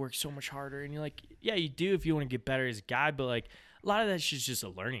 I need to work so much harder. And you're like, yeah, you do if you want to get better as a guide. But, like, a lot of that's just a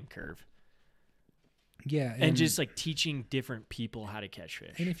learning curve. Yeah. And just, like, teaching different people how to catch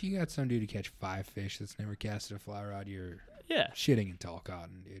fish. And if you got some dude to catch 5 fish that's never casted a fly rod, you're shitting in tall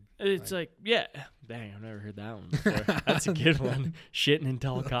cotton, dude. It's like, yeah. Dang, I've never heard that one before. That's a good one. Shitting in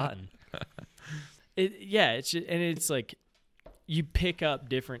tall cotton. It's just, and it's like, you pick up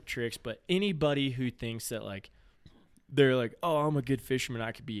different tricks, but anybody who thinks that, like, they're like, oh, I'm a good fisherman,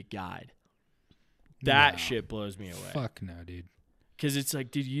 I could be a guide. That shit blows me away. Fuck no, dude. Because it's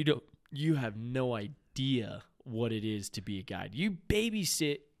like, dude, you have no idea what it is to be a guide. You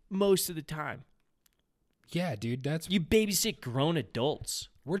babysit most of the time. Yeah, dude, you babysit grown adults.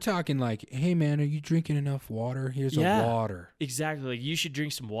 We're talking like, hey, man, are you drinking enough water? Here's a water. Exactly. Like, you should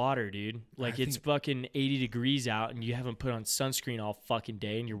drink some water, dude. Like, it's fucking 80 degrees out, and you haven't put on sunscreen all fucking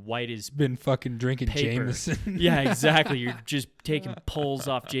day, and you're white as been fucking drinking paper. Jameson. Yeah, exactly. You're just taking pulls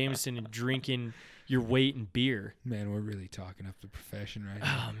off Jameson and drinking your weight in beer. Man, we're really talking up the profession right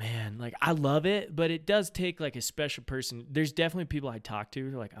now. Oh, man. Like, I love it, but it does take, like, a special person. There's definitely people I talk to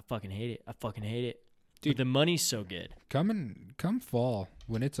who are like, I fucking hate it. I fucking hate it. Dude, but the money's so good. Come fall,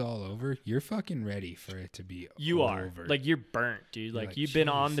 when it's all over, you're fucking ready for it to be you over. Are. Like, you're burnt, dude. Like, you've been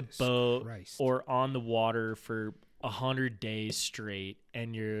on the boat or on the water for 100 days straight,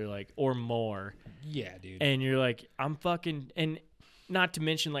 and you're like, or more. Yeah, dude. And you're like, I'm fucking, and not to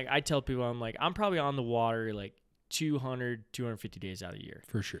mention, like, I tell people, I'm like, I'm probably on the water like 200, 250 days out of the year.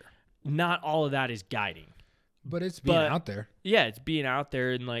 For sure. Not all of that is guiding. But it's being out there. Yeah, it's being out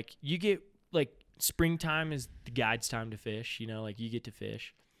there, and, like, you get, like, springtime is the guide's time to fish, you know, like, you get to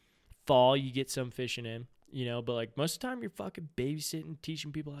fish. Fall, you get some fishing in. you know, but like most of the time you're fucking babysitting,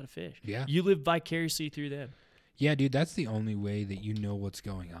 teaching people how to fish. Yeah. You live vicariously through them. Yeah, dude, that's the only way that you know what's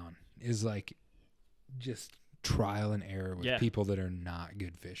going on is like just trial and error with people that are not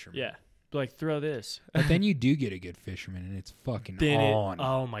good fishermen. Yeah. Like, throw this. But then you do get a good fisherman, and it's fucking on.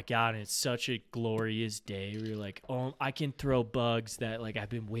 Oh, my God. And it's such a glorious day where you're like, oh, I can throw bugs that, like, I've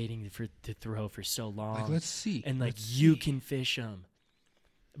been waiting to throw for so long. Like, let's see. And, like, you can fish them.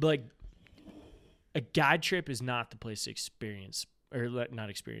 But, like, a guide trip is not the place to experience, or not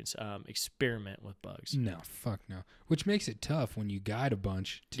experience, experiment with bugs. No, fuck no. Which makes it tough when you guide a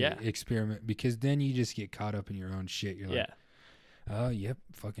bunch to experiment, because then you just get caught up in your own shit. You're like, oh, yep,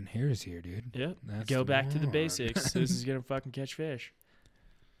 fucking hair's here, dude. Yep. Go back to the basics. This is gonna fucking catch fish.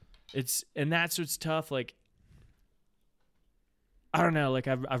 And that's what's tough. Like, I don't know. Like,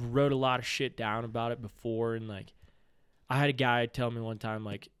 I've wrote a lot of shit down about it before, and like, I had a guy tell me one time,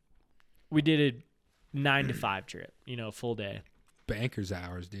 like, we did a 9 to 5 trip, you know, full day. Banker's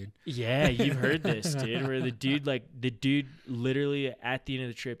hours, dude. Yeah, you've heard this, dude. Where the dude literally at the end of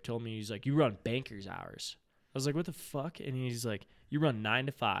the trip told me, he's like, you run banker's hours. I was like, what the fuck? And he's like, you run 9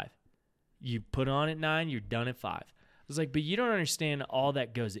 to 5. You put on at 9, you're done at 5. I was like, but you don't understand all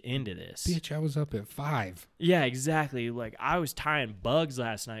that goes into this. Bitch, I was up at 5. Yeah, exactly. Like, I was tying bugs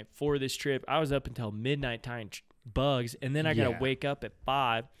last night for this trip. I was up until midnight tying bugs, and then I got to wake up at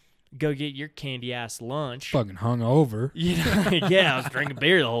 5, go get your candy ass lunch. Fucking hungover. You know, like, yeah, I was drinking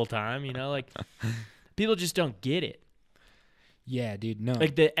beer the whole time. You know, like, people just don't get it. Yeah, dude, no.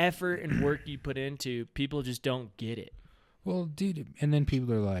 Like, the effort and work you put into, people just don't get it. Well, dude, and then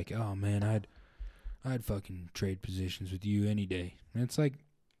people are like, oh, man, I'd fucking trade positions with you any day. And it's like,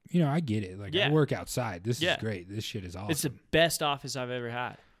 you know, I get it. Like, I work outside. This is great. This shit is awesome. It's the best office I've ever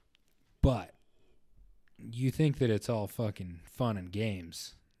had. But you think that it's all fucking fun and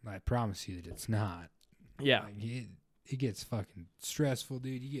games. I promise you that it's not. Yeah. Like, it gets fucking stressful,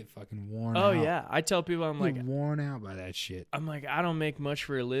 dude. You get fucking worn out. Oh, yeah. I tell people, I'm like, worn out by that shit. I'm like, I don't make much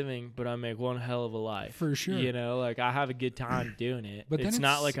for a living, but I make one hell of a life. For sure. You know, like, I have a good time doing it. But it's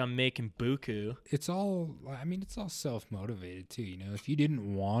not like I'm making buku. It's all, I mean, it's all self-motivated, too. You know, if you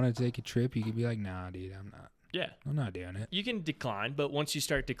didn't want to take a trip, you could be like, nah, dude, I'm not. Yeah. I'm not doing it. You can decline, but once you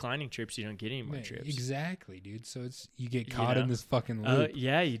start declining trips, you don't get any more trips. Exactly, dude. So you get caught in this fucking loop.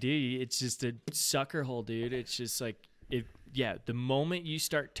 Yeah, you do. It's just a sucker hole, dude. It's just like, the moment you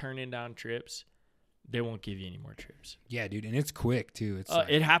start turning down trips, they won't give you any more trips. Yeah, dude. And it's quick, too. It's like,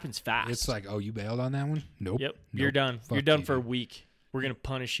 it happens fast. It's like, oh, you bailed on that one? Nope. Yep. Nope. You're done. Fuck You're done you, for dude. a week. We're going to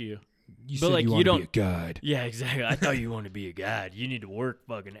punish you. You said like, you want to be a guide. Yeah, exactly. I thought you wanted to be a guide. You need to work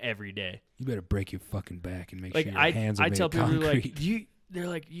fucking every day. You better break your fucking back and make like, sure your hands are made I tell of people, concrete. they're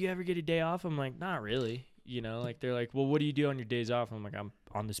like, you ever get a day off? I'm like, not really. You know, like, they're like, well, what do you do on your days off? I'm like, I'm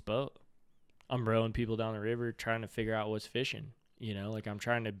on this boat. I'm rowing people down the river trying to figure out what's fishing. You know, like, I'm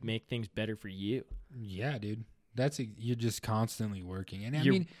trying to make things better for you. Yeah, dude. You're just constantly working. And I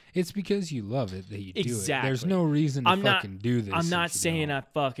mean, it's because you love it that you do it. There's no reason to fucking do this. I'm not saying I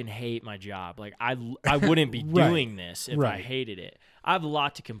fucking hate my job. Like, I wouldn't be doing this if I hated it. I have a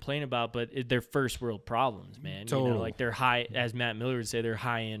lot to complain about, but they're first world problems, man. Totally. You know, like, they're high, as Matt Miller would say, they're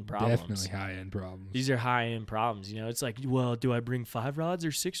high-end problems. Definitely high-end problems. These are high-end problems. You know, it's like, well, do I bring 5 rods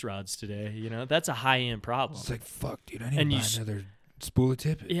or 6 rods today? You know, that's a high-end problem. It's like, fuck, dude, I need to buy another spool of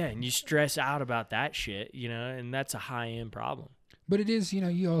tippet. Yeah, and you stress out about that shit, you know, and that's a high-end problem. But it is, you know,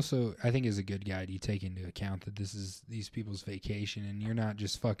 you also, I think as a good guide, you take into account that this is these people's vacation, and you're not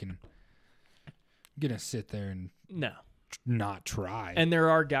just fucking gonna sit there and not try. And there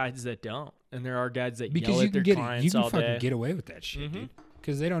are guides that don't, and there are guides that yell at their clients all day. You can fucking get away with that shit, dude,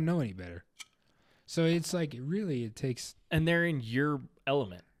 because they don't know any better. So it's like, it takes... And they're in your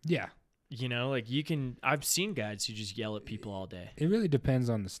element. Yeah. You know, like, I've seen guides who just yell at people all day. It really depends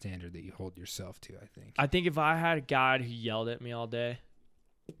on the standard that you hold yourself to, I think. I think if I had a guide who yelled at me all day,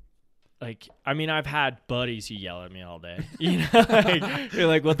 like, I mean, I've had buddies who yell at me all day. You know, like, you're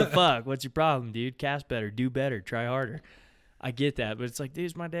like, what the fuck? What's your problem, dude? Cast better, do better, try harder. I get that, but it's like, dude,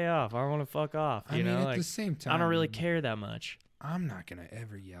 it's my day off. I want to fuck off. You know, at the same time, I don't really care that much. I'm not going to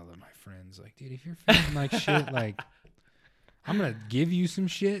ever yell at my friends. Like, dude, if you're feeling like shit, like, I'm going to give you some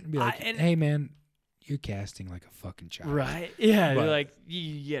shit and be like, hey, man, you're casting like a fucking child. Right? Yeah. You're like,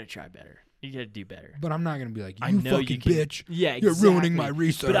 you got to try better. You got to do better. But I'm not going to be like, you fucking bitch. Yeah, exactly. You're ruining my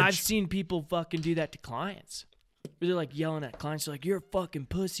research. But I've seen people fucking do that to clients. They're like yelling at clients. They're like, you're a fucking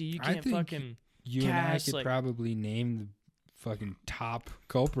pussy. You can't fucking you cast. And I could probably name the fucking top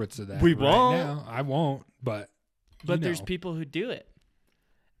culprits of that. We won't. Now. I won't, but there's people who do it.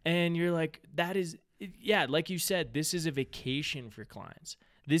 And you're like, that is, yeah, like you said, this is a vacation for clients.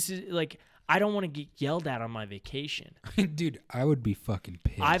 This is like, I don't want to get yelled at on my vacation. Dude, I would be fucking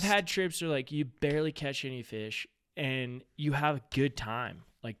pissed. I've had trips where like you barely catch any fish and you have a good time,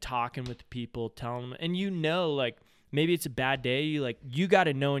 like talking with the people, telling them, and like maybe it's a bad day. You got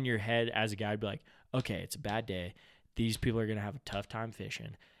to know in your head as a guide, be like, okay, it's a bad day. These people are going to have a tough time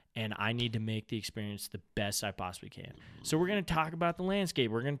fishing, and I need to make the experience the best I possibly can. So we're going to talk about the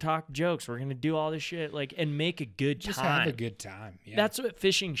landscape. We're going to talk jokes. We're going to do all this shit, like, and make a good time. Just have a good time. Yeah. That's what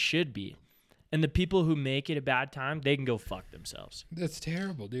fishing should be. And the people who make it a bad time, they can go fuck themselves. That's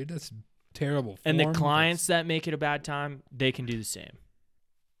terrible, dude. That's terrible. And the clients that make it a bad time, they can do the same.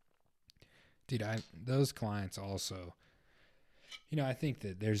 Dude, those clients also, I think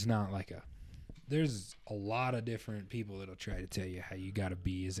that there's a lot of different people that'll try to tell you how you got to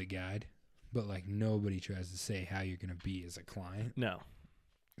be as a guide, but like nobody tries to say how you're going to be as a client. No.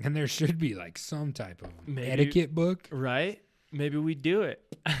 And there should be like some type of etiquette book. Right? Maybe we do it.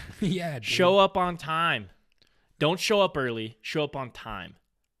 Yeah, dude. Show up on time. Don't show up early. Show up on time.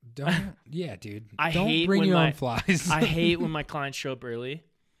 Yeah, dude. Don't bring your own flies. I hate when my clients show up early.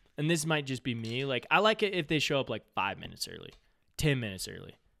 And this might just be me. Like, I like it if they show up like 5 minutes early, 10 minutes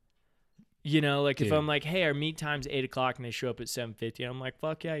early. Like if I'm like, hey, our meet time's 8 o'clock and they show up at 7:50, I'm like,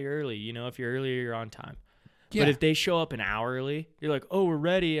 fuck yeah, you're early. If you're early, you're on time. Yeah. But if they show up an hour early, you're like, oh, we're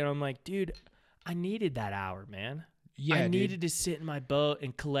ready. And I'm like, dude, I needed that hour, man. Yeah, I needed to sit in my boat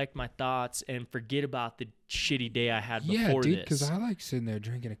and collect my thoughts and forget about the shitty day I had before this. Yeah, dude, because I like sitting there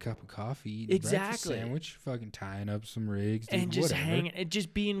drinking a cup of coffee, eating a breakfast sandwich, fucking tying up some rigs, dude, and just hanging, and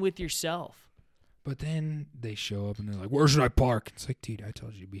just being with yourself. But then they show up and they're like, where should I park? It's like, dude, I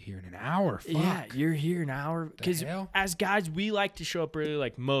told you to be here in an hour. Fuck. Yeah, you're here an hour. Because as guys, we like to show up early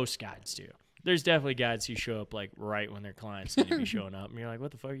like most guys do. There's definitely guys who show up like right when their clients need to be showing up. And you're like,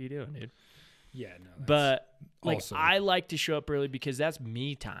 what the fuck are you doing, dude? Yeah, no. But like, I like to show up early because that's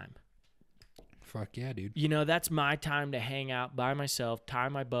me time. Fuck yeah, dude. That's my time to hang out by myself, tie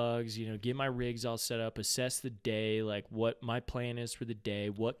my bugs, get my rigs all set up, assess the day, like what my plan is for the day,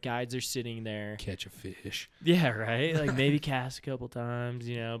 what guides are sitting there. Catch a fish. Yeah, right? Like maybe cast a couple times,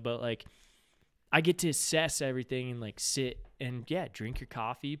 but like I get to assess everything and like sit and, yeah, drink your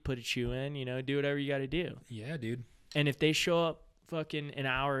coffee, put a chew in, do whatever you got to do. Yeah, dude. And if they show up fucking an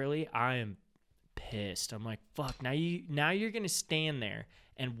hour early, I am pissed. I'm like, fuck, now you're gonna stand there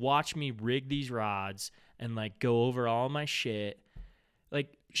and watch me rig these rods and like go over all my shit.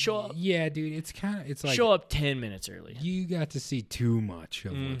 Like, show up. Yeah, dude, it's like show up 10 minutes early. You got to see too much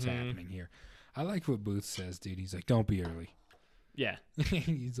of what's happening here. I like what Booth says, dude. He's like, don't be early. Yeah.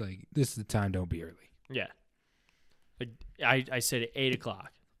 He's like, this is the time, don't be early. Yeah. Like I said at 8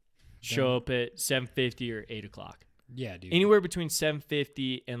 o'clock. Show up at 7:50 or 8 o'clock. Yeah, dude. Anywhere between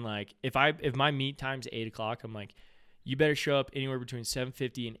 7:50 and like if my meet time's 8 o'clock, I'm like, you better show up anywhere between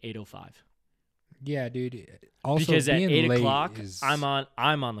 7:50 and 8:05. Yeah, dude. Also, because at 8 o'clock, is... I'm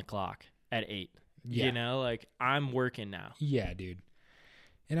on the clock at 8. Yeah. Like I'm working now. Yeah, dude.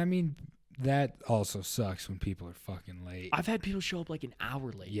 And I mean, that also sucks when people are fucking late. I've had people show up like an hour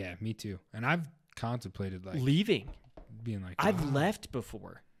late. Yeah, me too. And I've contemplated like leaving, being like, I've left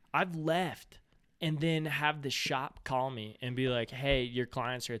before. I've left. And then have the shop call me and be like, hey, your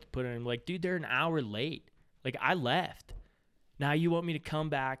clients are at the put in. I'm like, dude, they're an hour late. Like, I left. Now you want me to come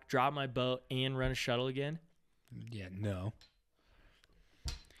back, drop my boat, and run a shuttle again? Yeah, no.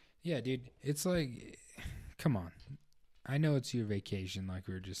 Yeah, dude. It's like, come on. I know it's your vacation, like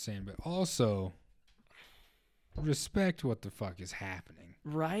we were just saying, but also respect what the fuck is happening.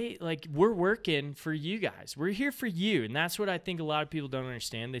 Right? Like, we're working for you guys. We're here for you. And that's what I think a lot of people don't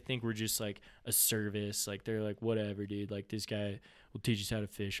understand. They think we're just like a service. Like, they're like, whatever, dude. Like, this guy will teach us how to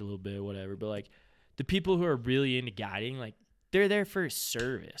fish a little bit, whatever. But like, the people who are really into guiding, like, they're there for a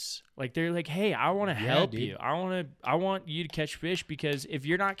service. Like, they're like, hey, I want to help you. I want you to catch fish, because if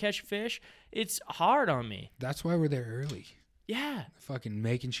you're not catching fish, it's hard on me. That's why we're there early. Yeah. Fucking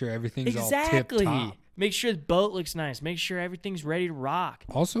making sure everything's all tip-top. Make sure the boat looks nice. Make sure everything's ready to rock.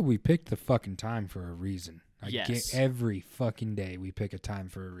 Also, we picked the fucking time for a reason. Yes. Every fucking day we pick a time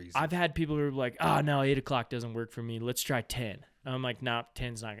for a reason. I've had people who are like, oh, no, 8 o'clock doesn't work for me. Let's try 10. I'm like, no,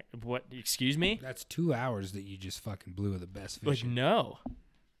 10's not. What? Excuse me? That's 2 hours that you just fucking blew the best fishing. Like, no.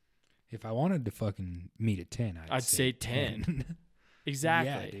 If I wanted to fucking meet at 10, I'd say 10.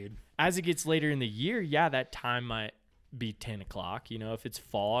 Exactly. Yeah, dude. As it gets later in the year, yeah, that time might be 10 o'clock. If it's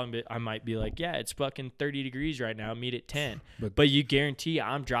fall, I might be like, yeah, it's fucking 30 degrees right now. Meet at 10. But you guarantee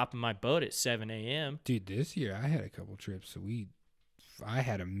I'm dropping my boat at 7 a.m. Dude, this year I had a couple trips, so I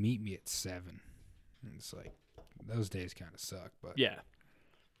had to meet me at 7. And it's like, those days kind of suck, but yeah.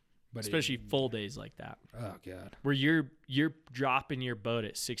 But especially full days like that. Oh God. Where you're dropping your boat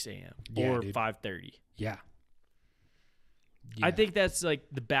at 6 a.m. or 5:30. Yeah. I think that's like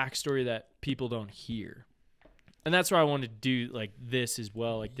the backstory that people don't hear. And that's why I wanted to do like this as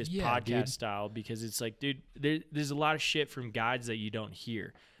well, like this podcast style, because it's like, dude, there's a lot of shit from guides that you don't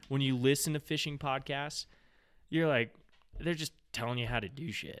hear. When you listen to fishing podcasts, you're like, they're just telling you how to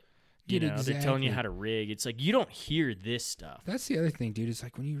do shit. Dude, They're telling you how to rig. It's like, you don't hear this stuff. That's the other thing, dude. It's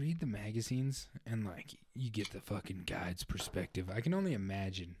like when you read the magazines and like you get the fucking guide's perspective. I can only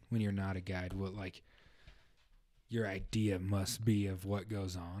imagine when you're not a guide what like your idea must be of what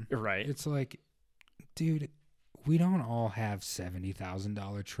goes on. Right. It's like, dude, we don't all have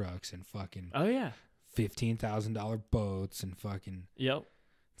 $70,000 trucks and fucking $15,000 boats and fucking. Yep.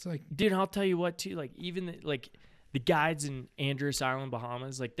 It's like, dude, I'll tell you what too. Like even the guides in Andros Island,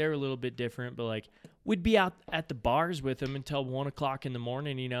 Bahamas, like they're a little bit different, but like we'd be out at the bars with them until 1 o'clock in the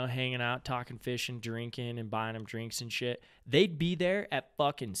morning, hanging out, talking, fishing, drinking, and buying them drinks and shit. They'd be there at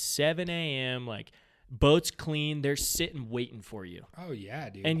fucking 7 a.m. like boats clean. They're sitting waiting for you. Oh yeah,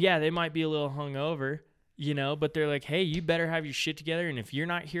 dude. And yeah, they might be a little hungover, but they're like, hey, you better have your shit together. And if you're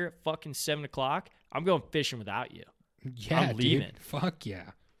not here at fucking 7 o'clock, I'm going fishing without you. Yeah, I'm leaving. Dude. Fuck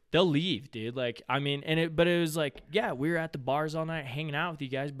yeah. They'll leave, dude. Like, I mean, but it was like, yeah, we were at the bars all night hanging out with you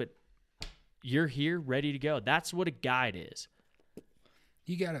guys, but you're here ready to go. That's what a guide is.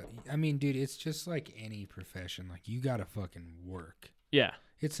 You gotta, I mean, dude, it's just like any profession. Like, you gotta fucking work. Yeah.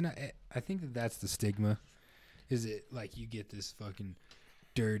 It's not, I think that's the stigma. Is it like you get this fucking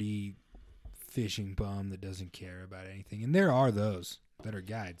dirty fishing bum that doesn't care about anything? And there are those that are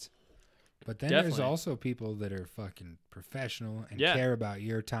guides. But then there's also people that are fucking professional and care about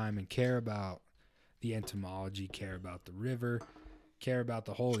your time and care about the entomology, care about the river, care about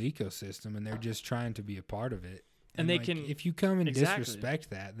the whole ecosystem, and they're just trying to be a part of it. And they can, if you come and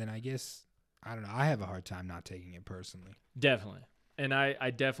disrespect that, then I guess, I don't know, I have a hard time not taking it personally. Definitely. And I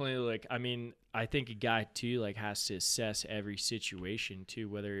definitely I think a guy too has to assess every situation too,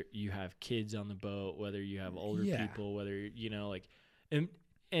 whether you have kids on the boat, whether you have older people, whether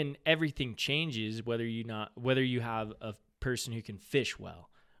and everything changes whether you have a person who can fish well,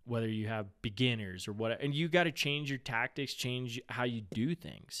 whether you have beginners or what, and you got to change your tactics, change how you do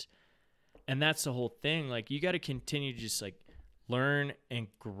things. And that's the whole thing. Like, you got to continue to just learn and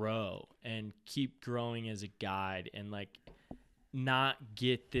grow and keep growing as a guide, and not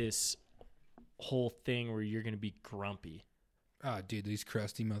get this whole thing where you're going to be grumpy. Oh, dude, these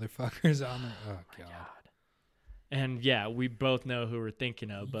crusty motherfuckers on there. Oh, God. And yeah, we both know who we're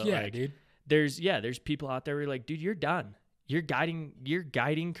thinking of, but dude. There's people out there who are like, dude, you're done. Your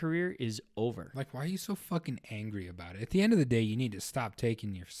guiding career is over. Like, why are you so fucking angry about it? At the end of the day, you need to stop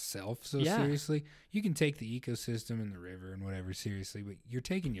taking yourself so seriously. You can take the ecosystem and the river and whatever seriously, but you're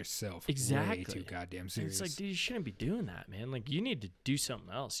taking yourself way too goddamn serious. And it's like, dude, you shouldn't be doing that, man. Like, you need to do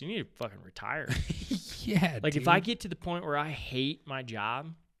something else. You need to fucking retire. Yeah, dude. If I get to the point where I hate my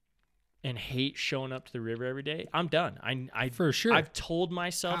job and hate showing up to the river every day, I'm done. I for sure. I've told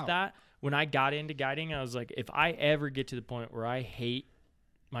myself that when I got into guiding. I was like, if I ever get to the point where I hate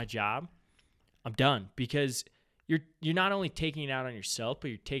my job, I'm done, because you're not only taking it out on yourself, but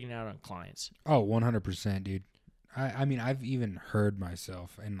you're taking it out on clients. Oh, 100%, dude. I mean, I've even heard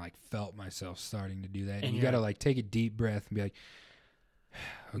myself and felt myself starting to do that. And you got to take a deep breath and be like,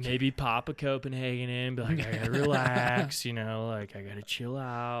 okay. Maybe pop a Copenhagen in, be like, I gotta relax, I gotta chill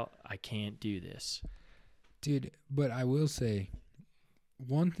out. I can't do this. Dude, but I will say,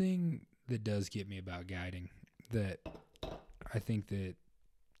 one thing that does get me about guiding, that I think that,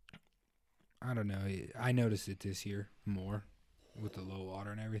 I don't know, I noticed it this year more with the low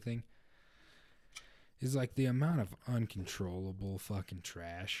water and everything, is the amount of uncontrollable fucking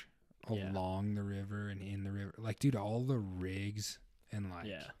trash along the river and in the river. Dude, all the rigs. And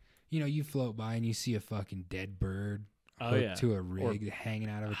you float by and you see a fucking dead bird hooked to a rig hanging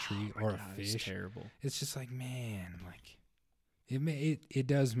out of a tree or a fish. It's terrible. It's just man, it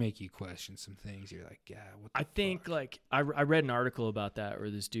does make you question some things. You're like, yeah, what the fuck? Think I read an article about that where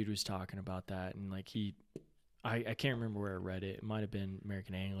this dude was talking about that, and I can't remember where I read it. It might have been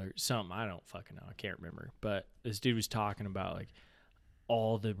American Angler, something. I don't fucking know. I can't remember. But this dude was talking about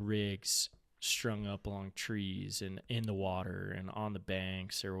all the rigs strung up along trees and in the water and on the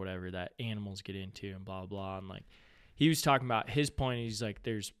banks or whatever that animals get into and blah blah. And he was talking about his point. He's like,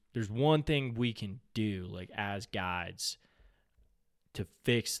 there's one thing we can do as guides to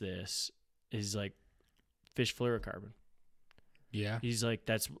fix this is fish fluorocarbon. Yeah. He's like,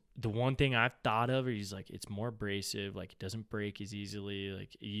 that's the one thing I've thought of. He's like, it's more abrasive. It doesn't break as easily.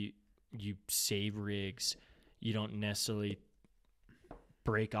 You save rigs. You don't necessarily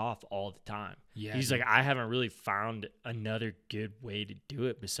break off all the time. Yeah, He's like, I haven't really found another good way to do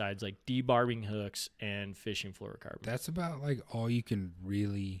it besides like debarbing hooks and fishing fluorocarbon. That's about like all you can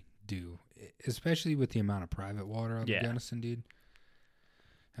really do, especially with the amount of private water on the Gunnison, dude.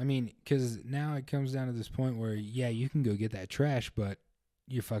 I mean, because now it comes down to this point where, yeah, you can go get that trash, but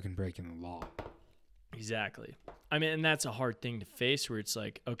you're fucking breaking the law. Exactly. I mean, and that's a hard thing to face where it's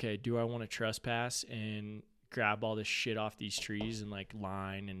like, okay, do I want to trespass and grab all this shit off these trees and like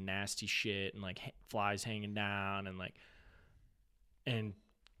line and nasty shit and like flies hanging down and like, and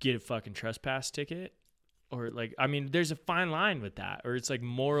get a fucking trespass ticket? Or like, I mean, there's a fine line with that, or it's like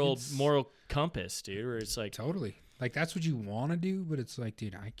moral compass, dude, where it's like totally like that's what you want to do, but it's like,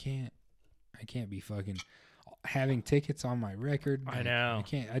 dude, I can't be fucking having tickets on my record. I know.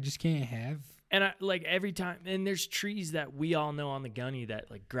 I just can't have. And I like every time, and there's trees that we all know on the gunny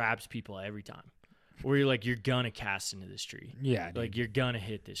that like grabs people every time. Where you're like, you're gonna cast into this tree. Yeah, dude. Like you're gonna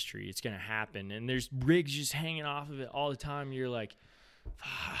hit this tree. It's gonna happen. And there's rigs just hanging off of it all the time. You're like,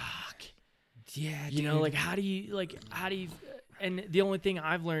 fuck. Yeah, you know, like how do you and the only thing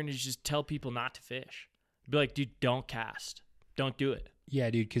I've learned is just tell people not to fish. Be like, dude, don't cast. Don't do it. Yeah,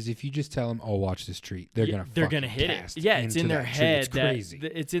 dude, because if you just tell them, "Oh, watch this tree," they're gonna hit it. Yeah, it's in their head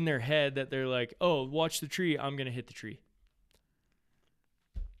it's in their head that they're like, "Oh, watch the tree. I'm gonna hit the tree."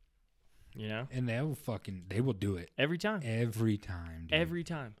 You know, and they will do it every time, dude. Every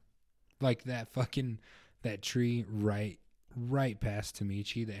time. Like that tree right past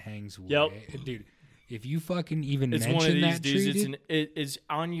Tamichi that hangs way, dude. If you fucking even it's mention one of these that dudes, tree, it's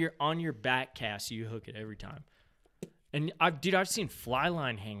on your back cast. You hook it every time. And I've seen fly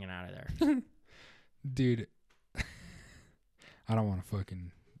line hanging out of there. Dude, I don't want to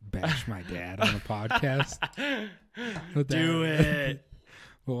fucking bash my dad on the podcast. Do it.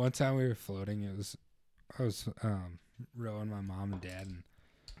 Well, one time we were floating. I was rowing my mom and dad, and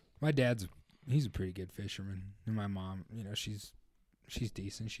my he's a pretty good fisherman, and my mom, you know, she's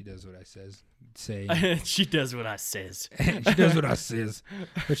decent. She does what I say. She does what I says. She does what I says.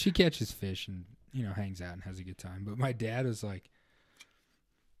 But she catches fish and, you know, hangs out and has a good time. But my dad was like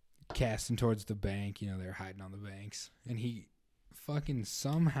casting towards the bank. You know, they're hiding on the banks. And he fucking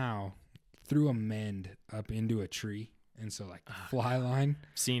somehow threw a mend up into a tree. And so, like, the fly line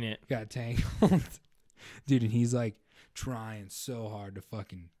seen it got tangled. Dude, and he's like trying so hard to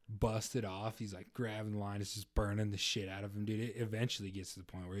fucking bust it off. He's like grabbing the line. It's just burning the shit out of him, dude. It eventually gets to the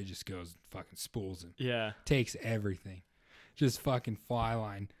point where it just goes fucking spools and takes everything. Just fucking fly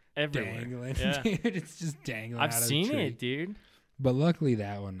line everywhere. Dangling. Yeah. Dude, it's just dangling. I've seen it, dude. But luckily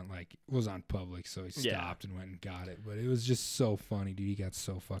that one like was on public, so he stopped and went and got it. But it was just so funny, dude. He got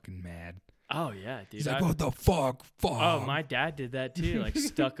so fucking mad. Oh yeah, dude. He's like, "What the fuck? Oh, my dad did that too. Like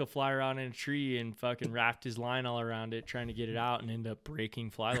stuck a fly rod in a tree and fucking wrapped his line all around it, trying to get it out, and ended up breaking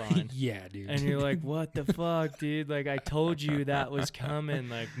fly line. Yeah, dude. And you're like, "What the fuck, dude? Like I told you that was coming.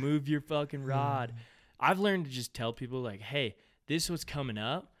 Like move your fucking rod." I've learned to just tell people like, "Hey, this is what's coming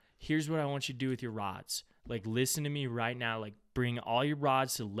up. Here's what I want you to do with your rods. Like listen to me right now. Like bring all your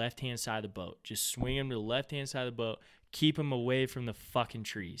rods to the left-hand side of the boat. Just swing them to the left-hand side of the boat. Keep them away from the fucking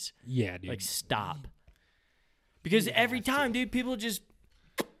trees. Yeah, dude. Like stop." Because every time, dude, people just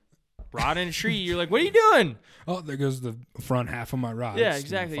rod in a tree. You're like, "What are you doing?" Oh, there goes the front half of my rod. Yeah,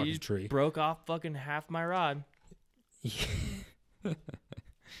 exactly. You just tree. broke off fucking half my rod.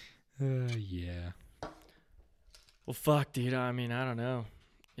 Yeah. Well, fuck, dude. I mean, I don't know.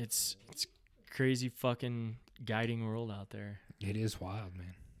 It's crazy fucking guiding world out there. It is wild,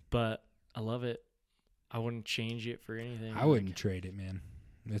 man. But I love it. I wouldn't change it for anything. I wouldn't trade it, man.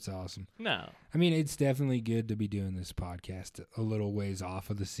 It's awesome. No. I mean, it's definitely good to be doing this podcast a little ways off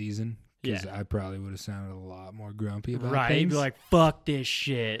of the season. Because I probably would have sounded a lot more grumpy about things. You'd be like, "Fuck this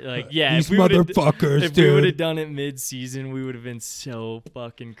shit." Like, yeah. These motherfuckers, if we would have done it mid-season, we would have been so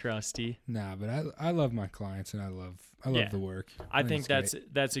fucking crusty. Nah, but I love my clients and I love the work. I think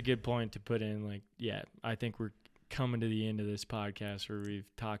that's a good point to put in. Like, yeah, I think we're coming to the end of this podcast where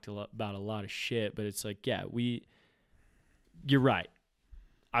we've talked about a lot of shit, but it's like, yeah, you're right.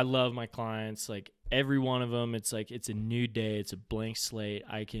 I love my clients. Like every one of them, it's like, it's a new day. It's a blank slate.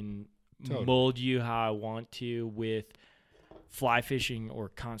 I can mold you how I want to with fly fishing or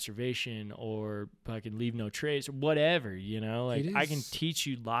conservation or fucking leave no trace or whatever, you know, like I can teach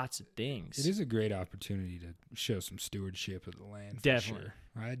you lots of things. It is a great opportunity to show some stewardship of the land. Definitely.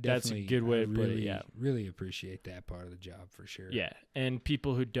 Sure. That's a good way to put it. Yeah. Really appreciate that part of the job for sure. Yeah. And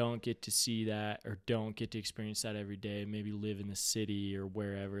people who don't get to see that or don't get to experience that every day, maybe live in the city or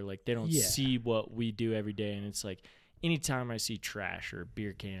wherever, like they don't see what we do every day. And it's like, anytime I see trash or a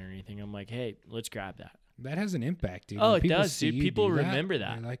beer can or anything, I'm like, "Hey, let's grab that." That has an impact, dude. Oh, When it people does, see dude. you People do remember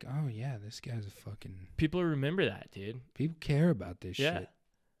that. They're like, oh, yeah, this guy's a fucking... People remember that, dude. People care about this shit.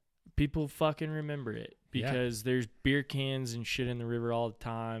 People fucking remember it because there's beer cans and shit in the river all the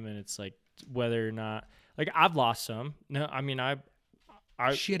time, and it's like whether or not... Like, I've lost some. No, I mean,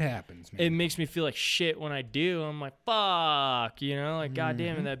 shit happens, man. It makes me feel like shit when I do. I'm like, fuck, you know? Like,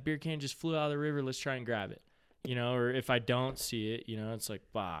 goddamn it, that beer can just flew out of the river. Let's try and grab it. You know, or if I don't see it, you know, it's like,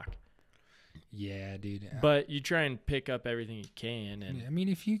 fuck. Yeah, dude. But you try and pick up everything you can. And I mean,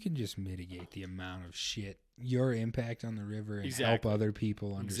 if you can just mitigate the amount of shit, your impact on the river, and help other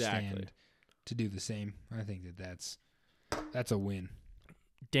people understand to do the same, I think that's a win.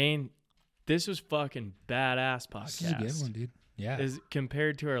 Dane, this was fucking badass podcast. This is a good one, dude. Yeah. Is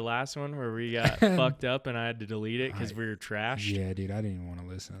compared to our last one where we got fucked up and I had to delete it because we were trashed. Yeah, dude. I didn't even want to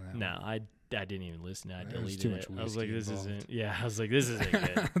listen to that. No, I didn't even listen. I deleted too much it. I was like, this involved. isn't. Yeah, I was like, this isn't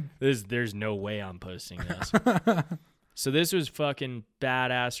good. There's no way I'm posting this. So this was fucking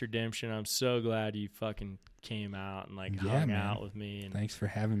badass redemption. I'm so glad you fucking came out and like hung out with me. And thanks for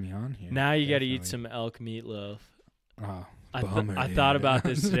having me on here. Now you got to eat some elk meatloaf. Oh, I thought about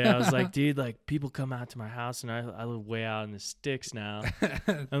this today. I was like, dude, like people come out to my house and I live way out in the sticks now.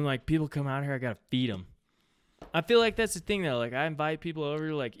 I'm like, people come out here, I gotta feed them. I feel like that's the thing though. Like I invite people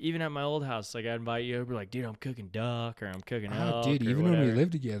over, like even at my old house, like I invite you over, like dude, I'm cooking duck or I'm cooking elk. Dude, even whatever. when we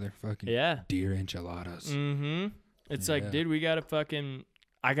lived together, fucking deer enchiladas. Mm-hmm. It's like, dude,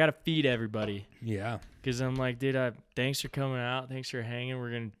 I gotta feed everybody. Yeah. Because I'm like, dude, thanks for coming out. Thanks for hanging.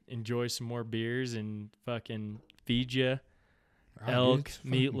 We're gonna enjoy some more beers and fucking feed you. Elk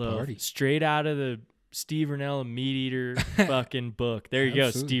meatloaf, party. straight out of the Steve Rinella Meat Eater fucking book. There you go,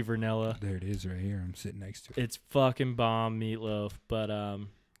 Steve Rinella. There it is, right here. I'm sitting next to it. It's fucking bomb meatloaf. But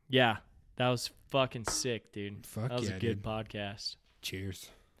yeah, that was fucking sick, dude. That was a good podcast. Cheers.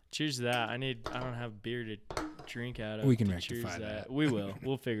 Cheers to that. I don't have beer to drink out of. We can to rectify cheers that. We will.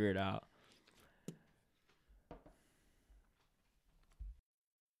 We'll figure it out.